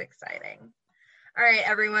 It is exciting. All right,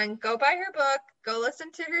 everyone, go buy her book, go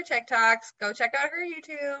listen to her TikToks, go check out her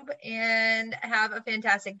YouTube, and have a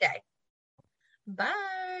fantastic day. Bye.